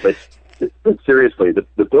 Yeah. But seriously,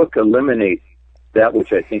 the book eliminates that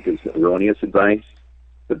which I think is erroneous advice.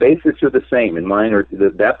 The basics are the same. In mine, or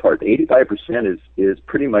that part, the 85% is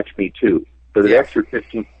pretty much me too. So the extra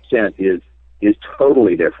 15% is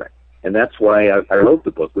totally different. And that's why I wrote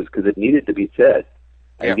the book, was because it needed to be said.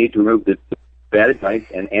 I need to remove the bad advice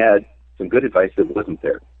and add some good advice that wasn't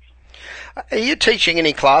there. Are you teaching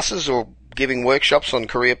any classes or giving workshops on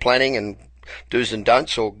career planning and do's and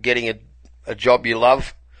don'ts, or getting a job you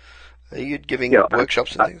love? Are you giving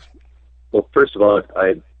workshops and things? Well, first of all,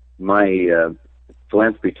 my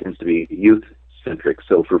philanthropy tends to be youth-centric.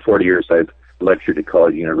 So for 40 years, I've lectured at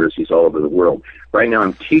college universities all over the world. Right now,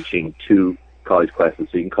 I'm teaching 2 college classes,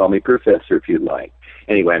 so you can call me professor if you'd like.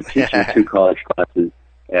 Anyway, I'm teaching 2 college classes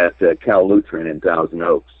at Cal Lutheran in Thousand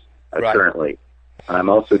Oaks currently. I'm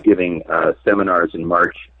also giving seminars in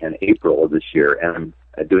March and April of this year, and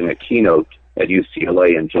I'm doing a keynote at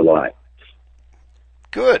UCLA in July.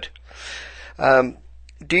 Good.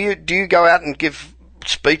 Do you go out and give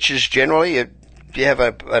speeches generally? Do you have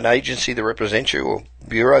an agency that represents you, or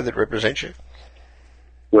bureau that represents you?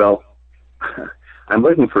 Well, I'm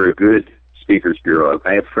looking for a good speakers bureau.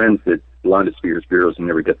 I have friends that belong to speakers bureaus and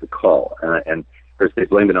never get the call, and of course they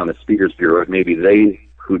blame it on the speakers bureau. Maybe they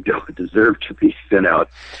who don't deserve to be sent out.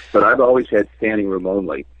 But I've always had standing room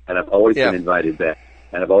only, and I've always been invited back,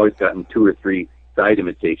 and I've always gotten 2 or 3 side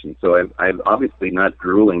invitations. So I'm obviously not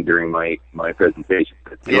drooling during my presentation.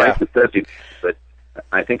 I like the subject, but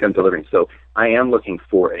I think I'm delivering. So I am looking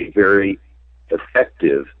for a very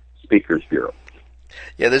effective speakers bureau.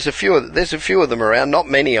 Yeah, there's a few of them around. Not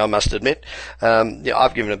many, I must admit.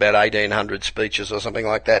 I've given about 1,800 speeches or something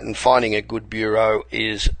like that, and finding a good bureau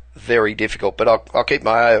is very difficult. But I'll keep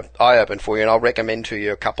my eye open for you, and I'll recommend to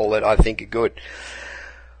you a couple that I think are good.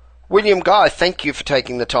 William Guy, thank you for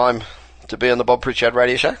taking the time to be on the Bob Pritchard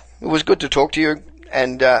Radio Show. It was good to talk to you,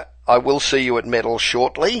 and I will see you at Metal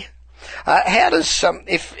shortly. How does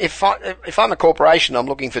if I'm a corporation, I'm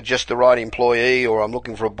looking for just the right employee, or I'm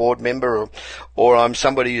looking for a board member, or I'm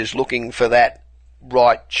somebody who's looking for that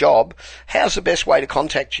right job, how's the best way to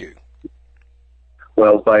contact you?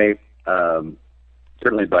 Well, by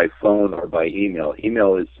certainly by phone or by email.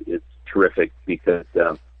 Email is terrific because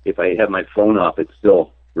if I have my phone off, it's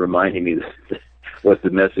still reminding me what the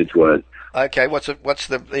message was. Okay, what's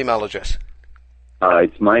the email address?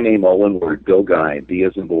 It's my name, all one word, Bill Guy, B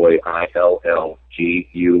as in boy, ILLGUY,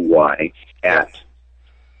 at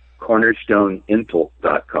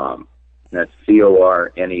cornerstoneintel.com. That's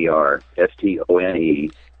CORNERSTONE,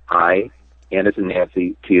 I, N as in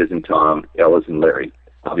Nancy, T as in Tom, L as in Larry.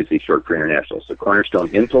 Obviously short for international. So Cornerstone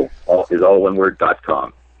Intel is all one word,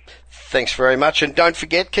 .com. Thanks very much. And don't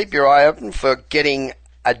forget, keep your eye open for getting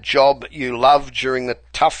a job you love during the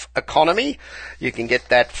tough economy. You can get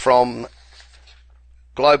that from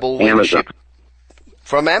Global Leadership.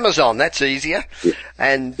 From Amazon. That's easier. Yeah.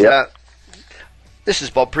 And this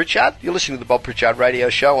is Bob Pritchard. You're listening to the Bob Pritchard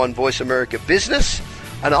Radio Show on Voice America Business.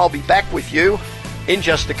 And I'll be back with you in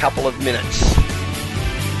just a couple of minutes.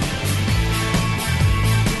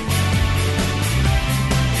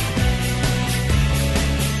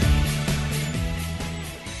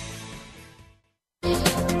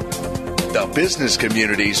 The business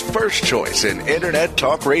community's first choice in Internet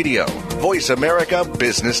Talk Radio. Voice America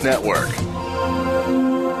Business Network.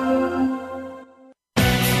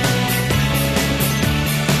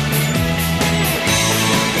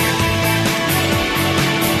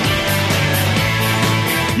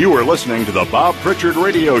 You are listening to the Bob Pritchard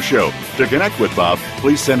Radio Show. To connect with Bob,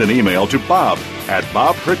 please send an email to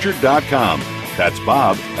bob@bobpritchard.com. That's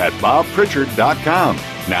bob@bobpritchard.com.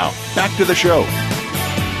 Now, back to the show.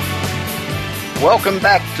 Welcome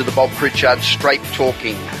back to the Bob Pritchard Straight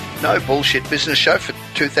Talking, no bullshit business show for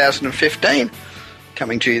 2015.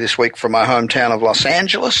 Coming to you this week from my hometown of Los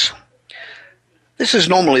Angeles. This is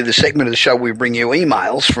normally the segment of the show we bring you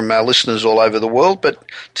emails from our listeners all over the world, but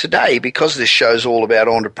today, because this show's all about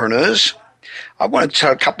entrepreneurs, I want to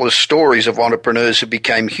tell a couple of stories of entrepreneurs who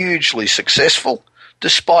became hugely successful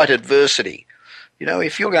despite adversity. You know,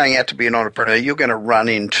 if you're going out to be an entrepreneur, you're going to run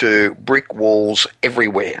into brick walls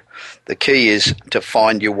everywhere. The key is to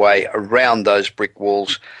find your way around those brick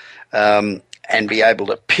walls and be able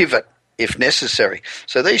to pivot if necessary.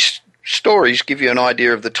 So these stories give you an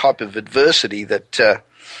idea of the type of adversity that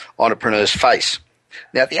entrepreneurs face.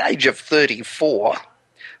 Now, at the age of 34,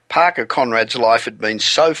 Parker Conrad's life had been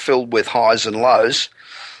so filled with highs and lows,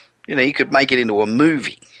 you know, you could make it into a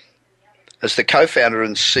movie. As the co-founder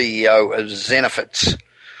and CEO of Zenefits.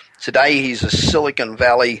 Today he's a Silicon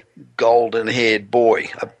Valley golden-haired boy,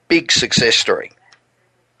 a big success story.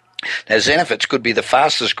 Now Zenefits could be the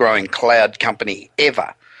fastest growing cloud company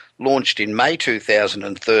ever, launched in May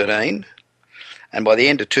 2013, and by the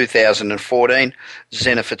end of 2014,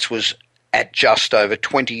 Zenefits was at just over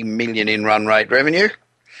 20 million in run rate revenue,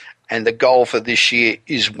 and the goal for this year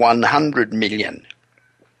is 100 million.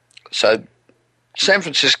 So San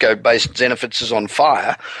Francisco-based Zenefits is on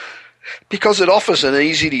fire because it offers an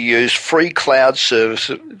easy-to-use free cloud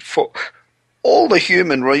service for all the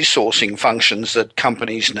human resourcing functions that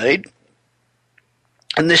companies need,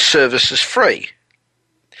 and this service is free.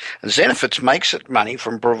 And Zenefits makes its money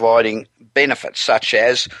from providing benefits such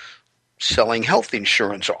as selling health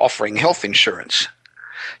insurance or offering health insurance.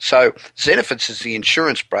 So Zenefits is the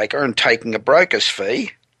insurance broker and taking a broker's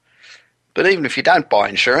fee, but even if you don't buy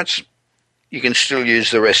insurance, you can still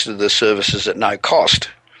use the rest of the services at no cost.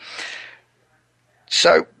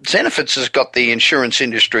 So Zenefits has got the insurance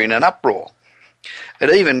industry in an uproar.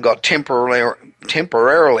 It even got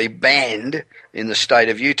temporarily banned in the state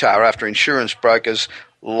of Utah after insurance brokers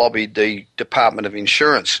lobbied the Department of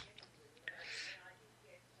Insurance.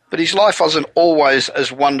 But his life wasn't always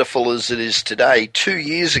as wonderful as it is today. 2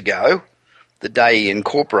 years ago, the day he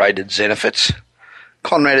incorporated Zenefits,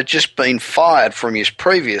 Conrad had just been fired from his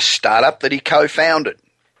previous startup that he co-founded.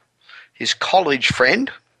 His college friend,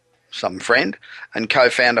 and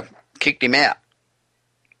co-founder kicked him out.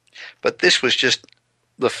 But this was just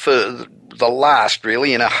the last,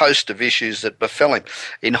 really, in a host of issues that befell him.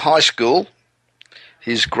 In high school,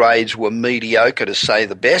 his grades were mediocre, to say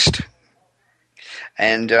the best.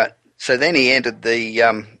 And so then he entered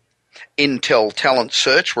the Intel Talent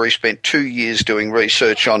Search, where he spent 2 years doing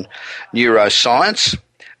research on neuroscience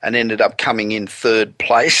and ended up coming in third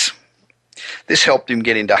place. This helped him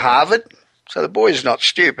get into Harvard, so the boy's not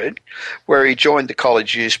stupid, where he joined the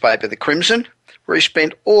college newspaper, The Crimson, where he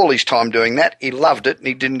spent all his time doing that. He loved it, and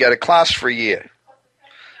he didn't go to class for a year.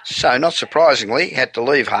 So, not surprisingly, he had to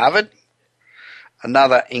leave Harvard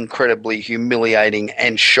Another incredibly humiliating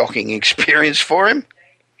and shocking experience for him.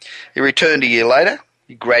 He returned a year later,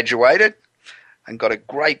 he graduated, and got a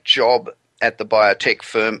great job at the biotech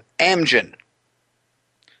firm Amgen.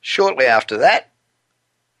 Shortly after that,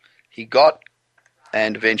 he got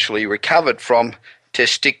and eventually recovered from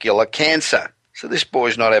testicular cancer. So this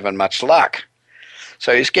boy's not having much luck.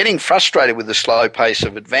 So he's getting frustrated with the slow pace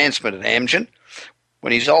of advancement at Amgen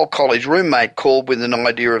when his old college roommate called with an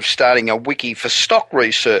idea of starting a wiki for stock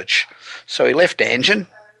research. So he left Amgen,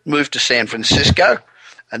 moved to San Francisco,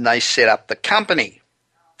 and they set up the company.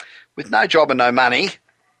 With no job and no money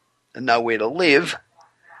and nowhere to live,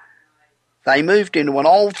 they moved into an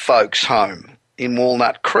old folks' home in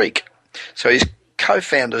Walnut Creek. So his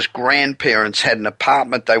co-founder's grandparents had an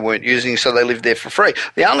apartment they weren't using, so they lived there for free.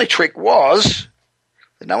 The only trick was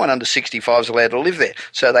that no one under 65 is allowed to live there,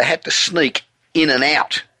 so they had to sneak in and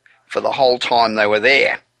out for the whole time they were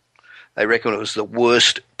there. They reckon it was the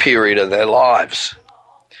worst period of their lives.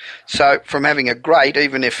 So from having a great,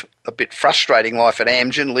 even if a bit frustrating life at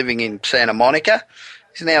Amgen, living in Santa Monica,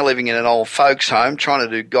 he's now living in an old folks' home, trying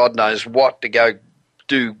to do God knows what to go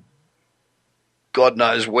do God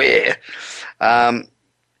knows where,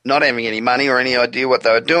 not having any money or any idea what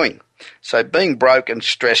they were doing. So being broke and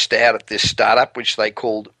stressed out at this startup, which they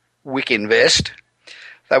called Wick Invest,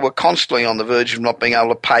 they were constantly on the verge of not being able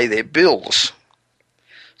to pay their bills.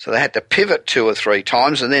 So they had to pivot 2 or 3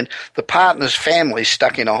 times, and then the partner's family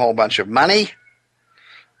stuck in a whole bunch of money,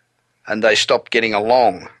 and they stopped getting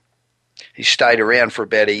along. He stayed around for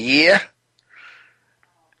about a year,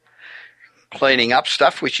 cleaning up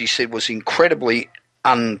stuff, which he said was incredibly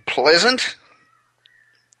unpleasant.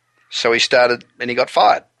 So he got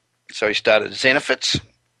fired. So he started Zenefits,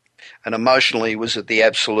 and emotionally was at the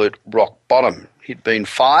absolute rock bottom. He'd been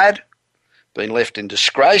fired, been left in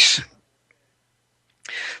disgrace.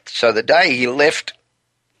 So the day he left,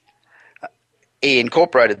 he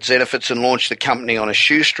incorporated Zenefits and launched the company on a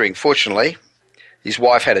shoestring. Fortunately, his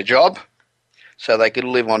wife had a job, so they could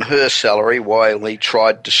live on her salary while he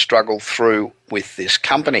tried to struggle through with this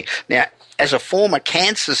company. Now, as a former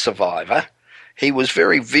cancer survivor, he was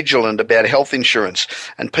very vigilant about health insurance,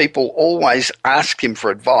 and people always asked him for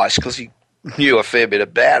advice because he knew a fair bit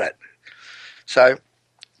about it. So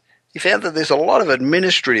he found that there's a lot of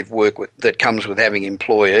administrative work that comes with having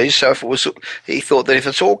employees. So he thought that if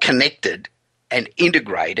it's all connected and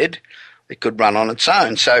integrated, it could run on its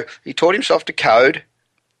own. So he taught himself to code.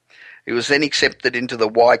 He was then accepted into the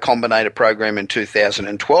Y Combinator program in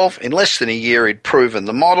 2012. In less than a year, he'd proven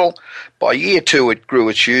the model. By year 2, it grew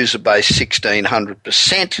its user base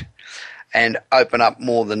 1,600% and opened up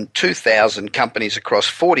more than 2,000 companies across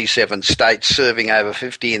 47 states, serving over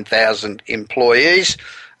 15,000 employees.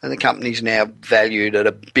 And the company's now valued at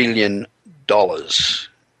 $1 billion.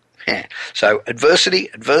 Yeah. So adversity,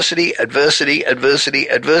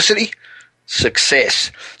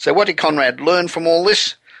 success. So what did Conrad learn from all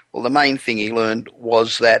this? Well, the main thing he learned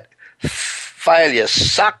was that failure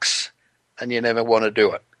sucks and you never want to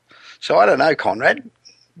do it. So I don't know Conrad,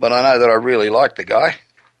 but I know that I really like the guy.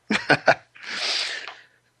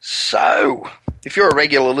 So if you're a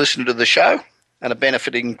regular listener to the show and are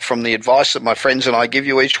benefiting from the advice that my friends and I give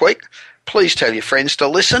you each week, please tell your friends to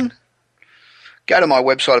listen. Go to my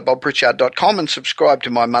website at bobpritchard.com and subscribe to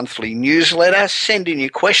my monthly newsletter. Send in your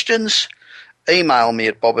questions. Email me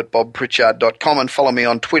at bob@bobpritchard.com and follow me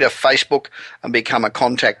on Twitter, Facebook, and become a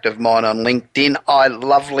contact of mine on LinkedIn. I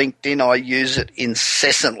love LinkedIn. I use it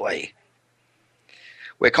incessantly.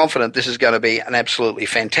 We're confident this is going to be an absolutely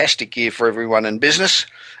fantastic year for everyone in business,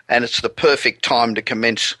 and it's the perfect time to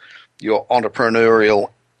commence your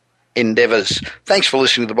entrepreneurial endeavours. Thanks for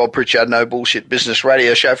listening to the Bob Pritchard No Bullshit Business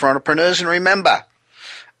Radio Show for entrepreneurs, and remember,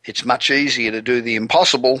 it's much easier to do the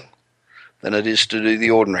impossible than it is to do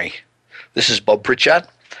the ordinary. This is Bob Pritchard,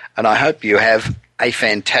 and I hope you have a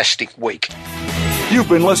fantastic week. You've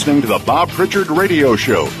been listening to the Bob Pritchard Radio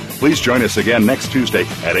Show. Please join us again next Tuesday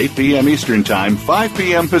at 8 p.m. Eastern Time, 5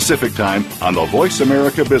 p.m. Pacific Time on the Voice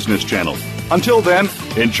America Business Channel. Until then,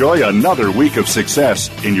 enjoy another week of success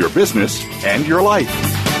in your business and your life.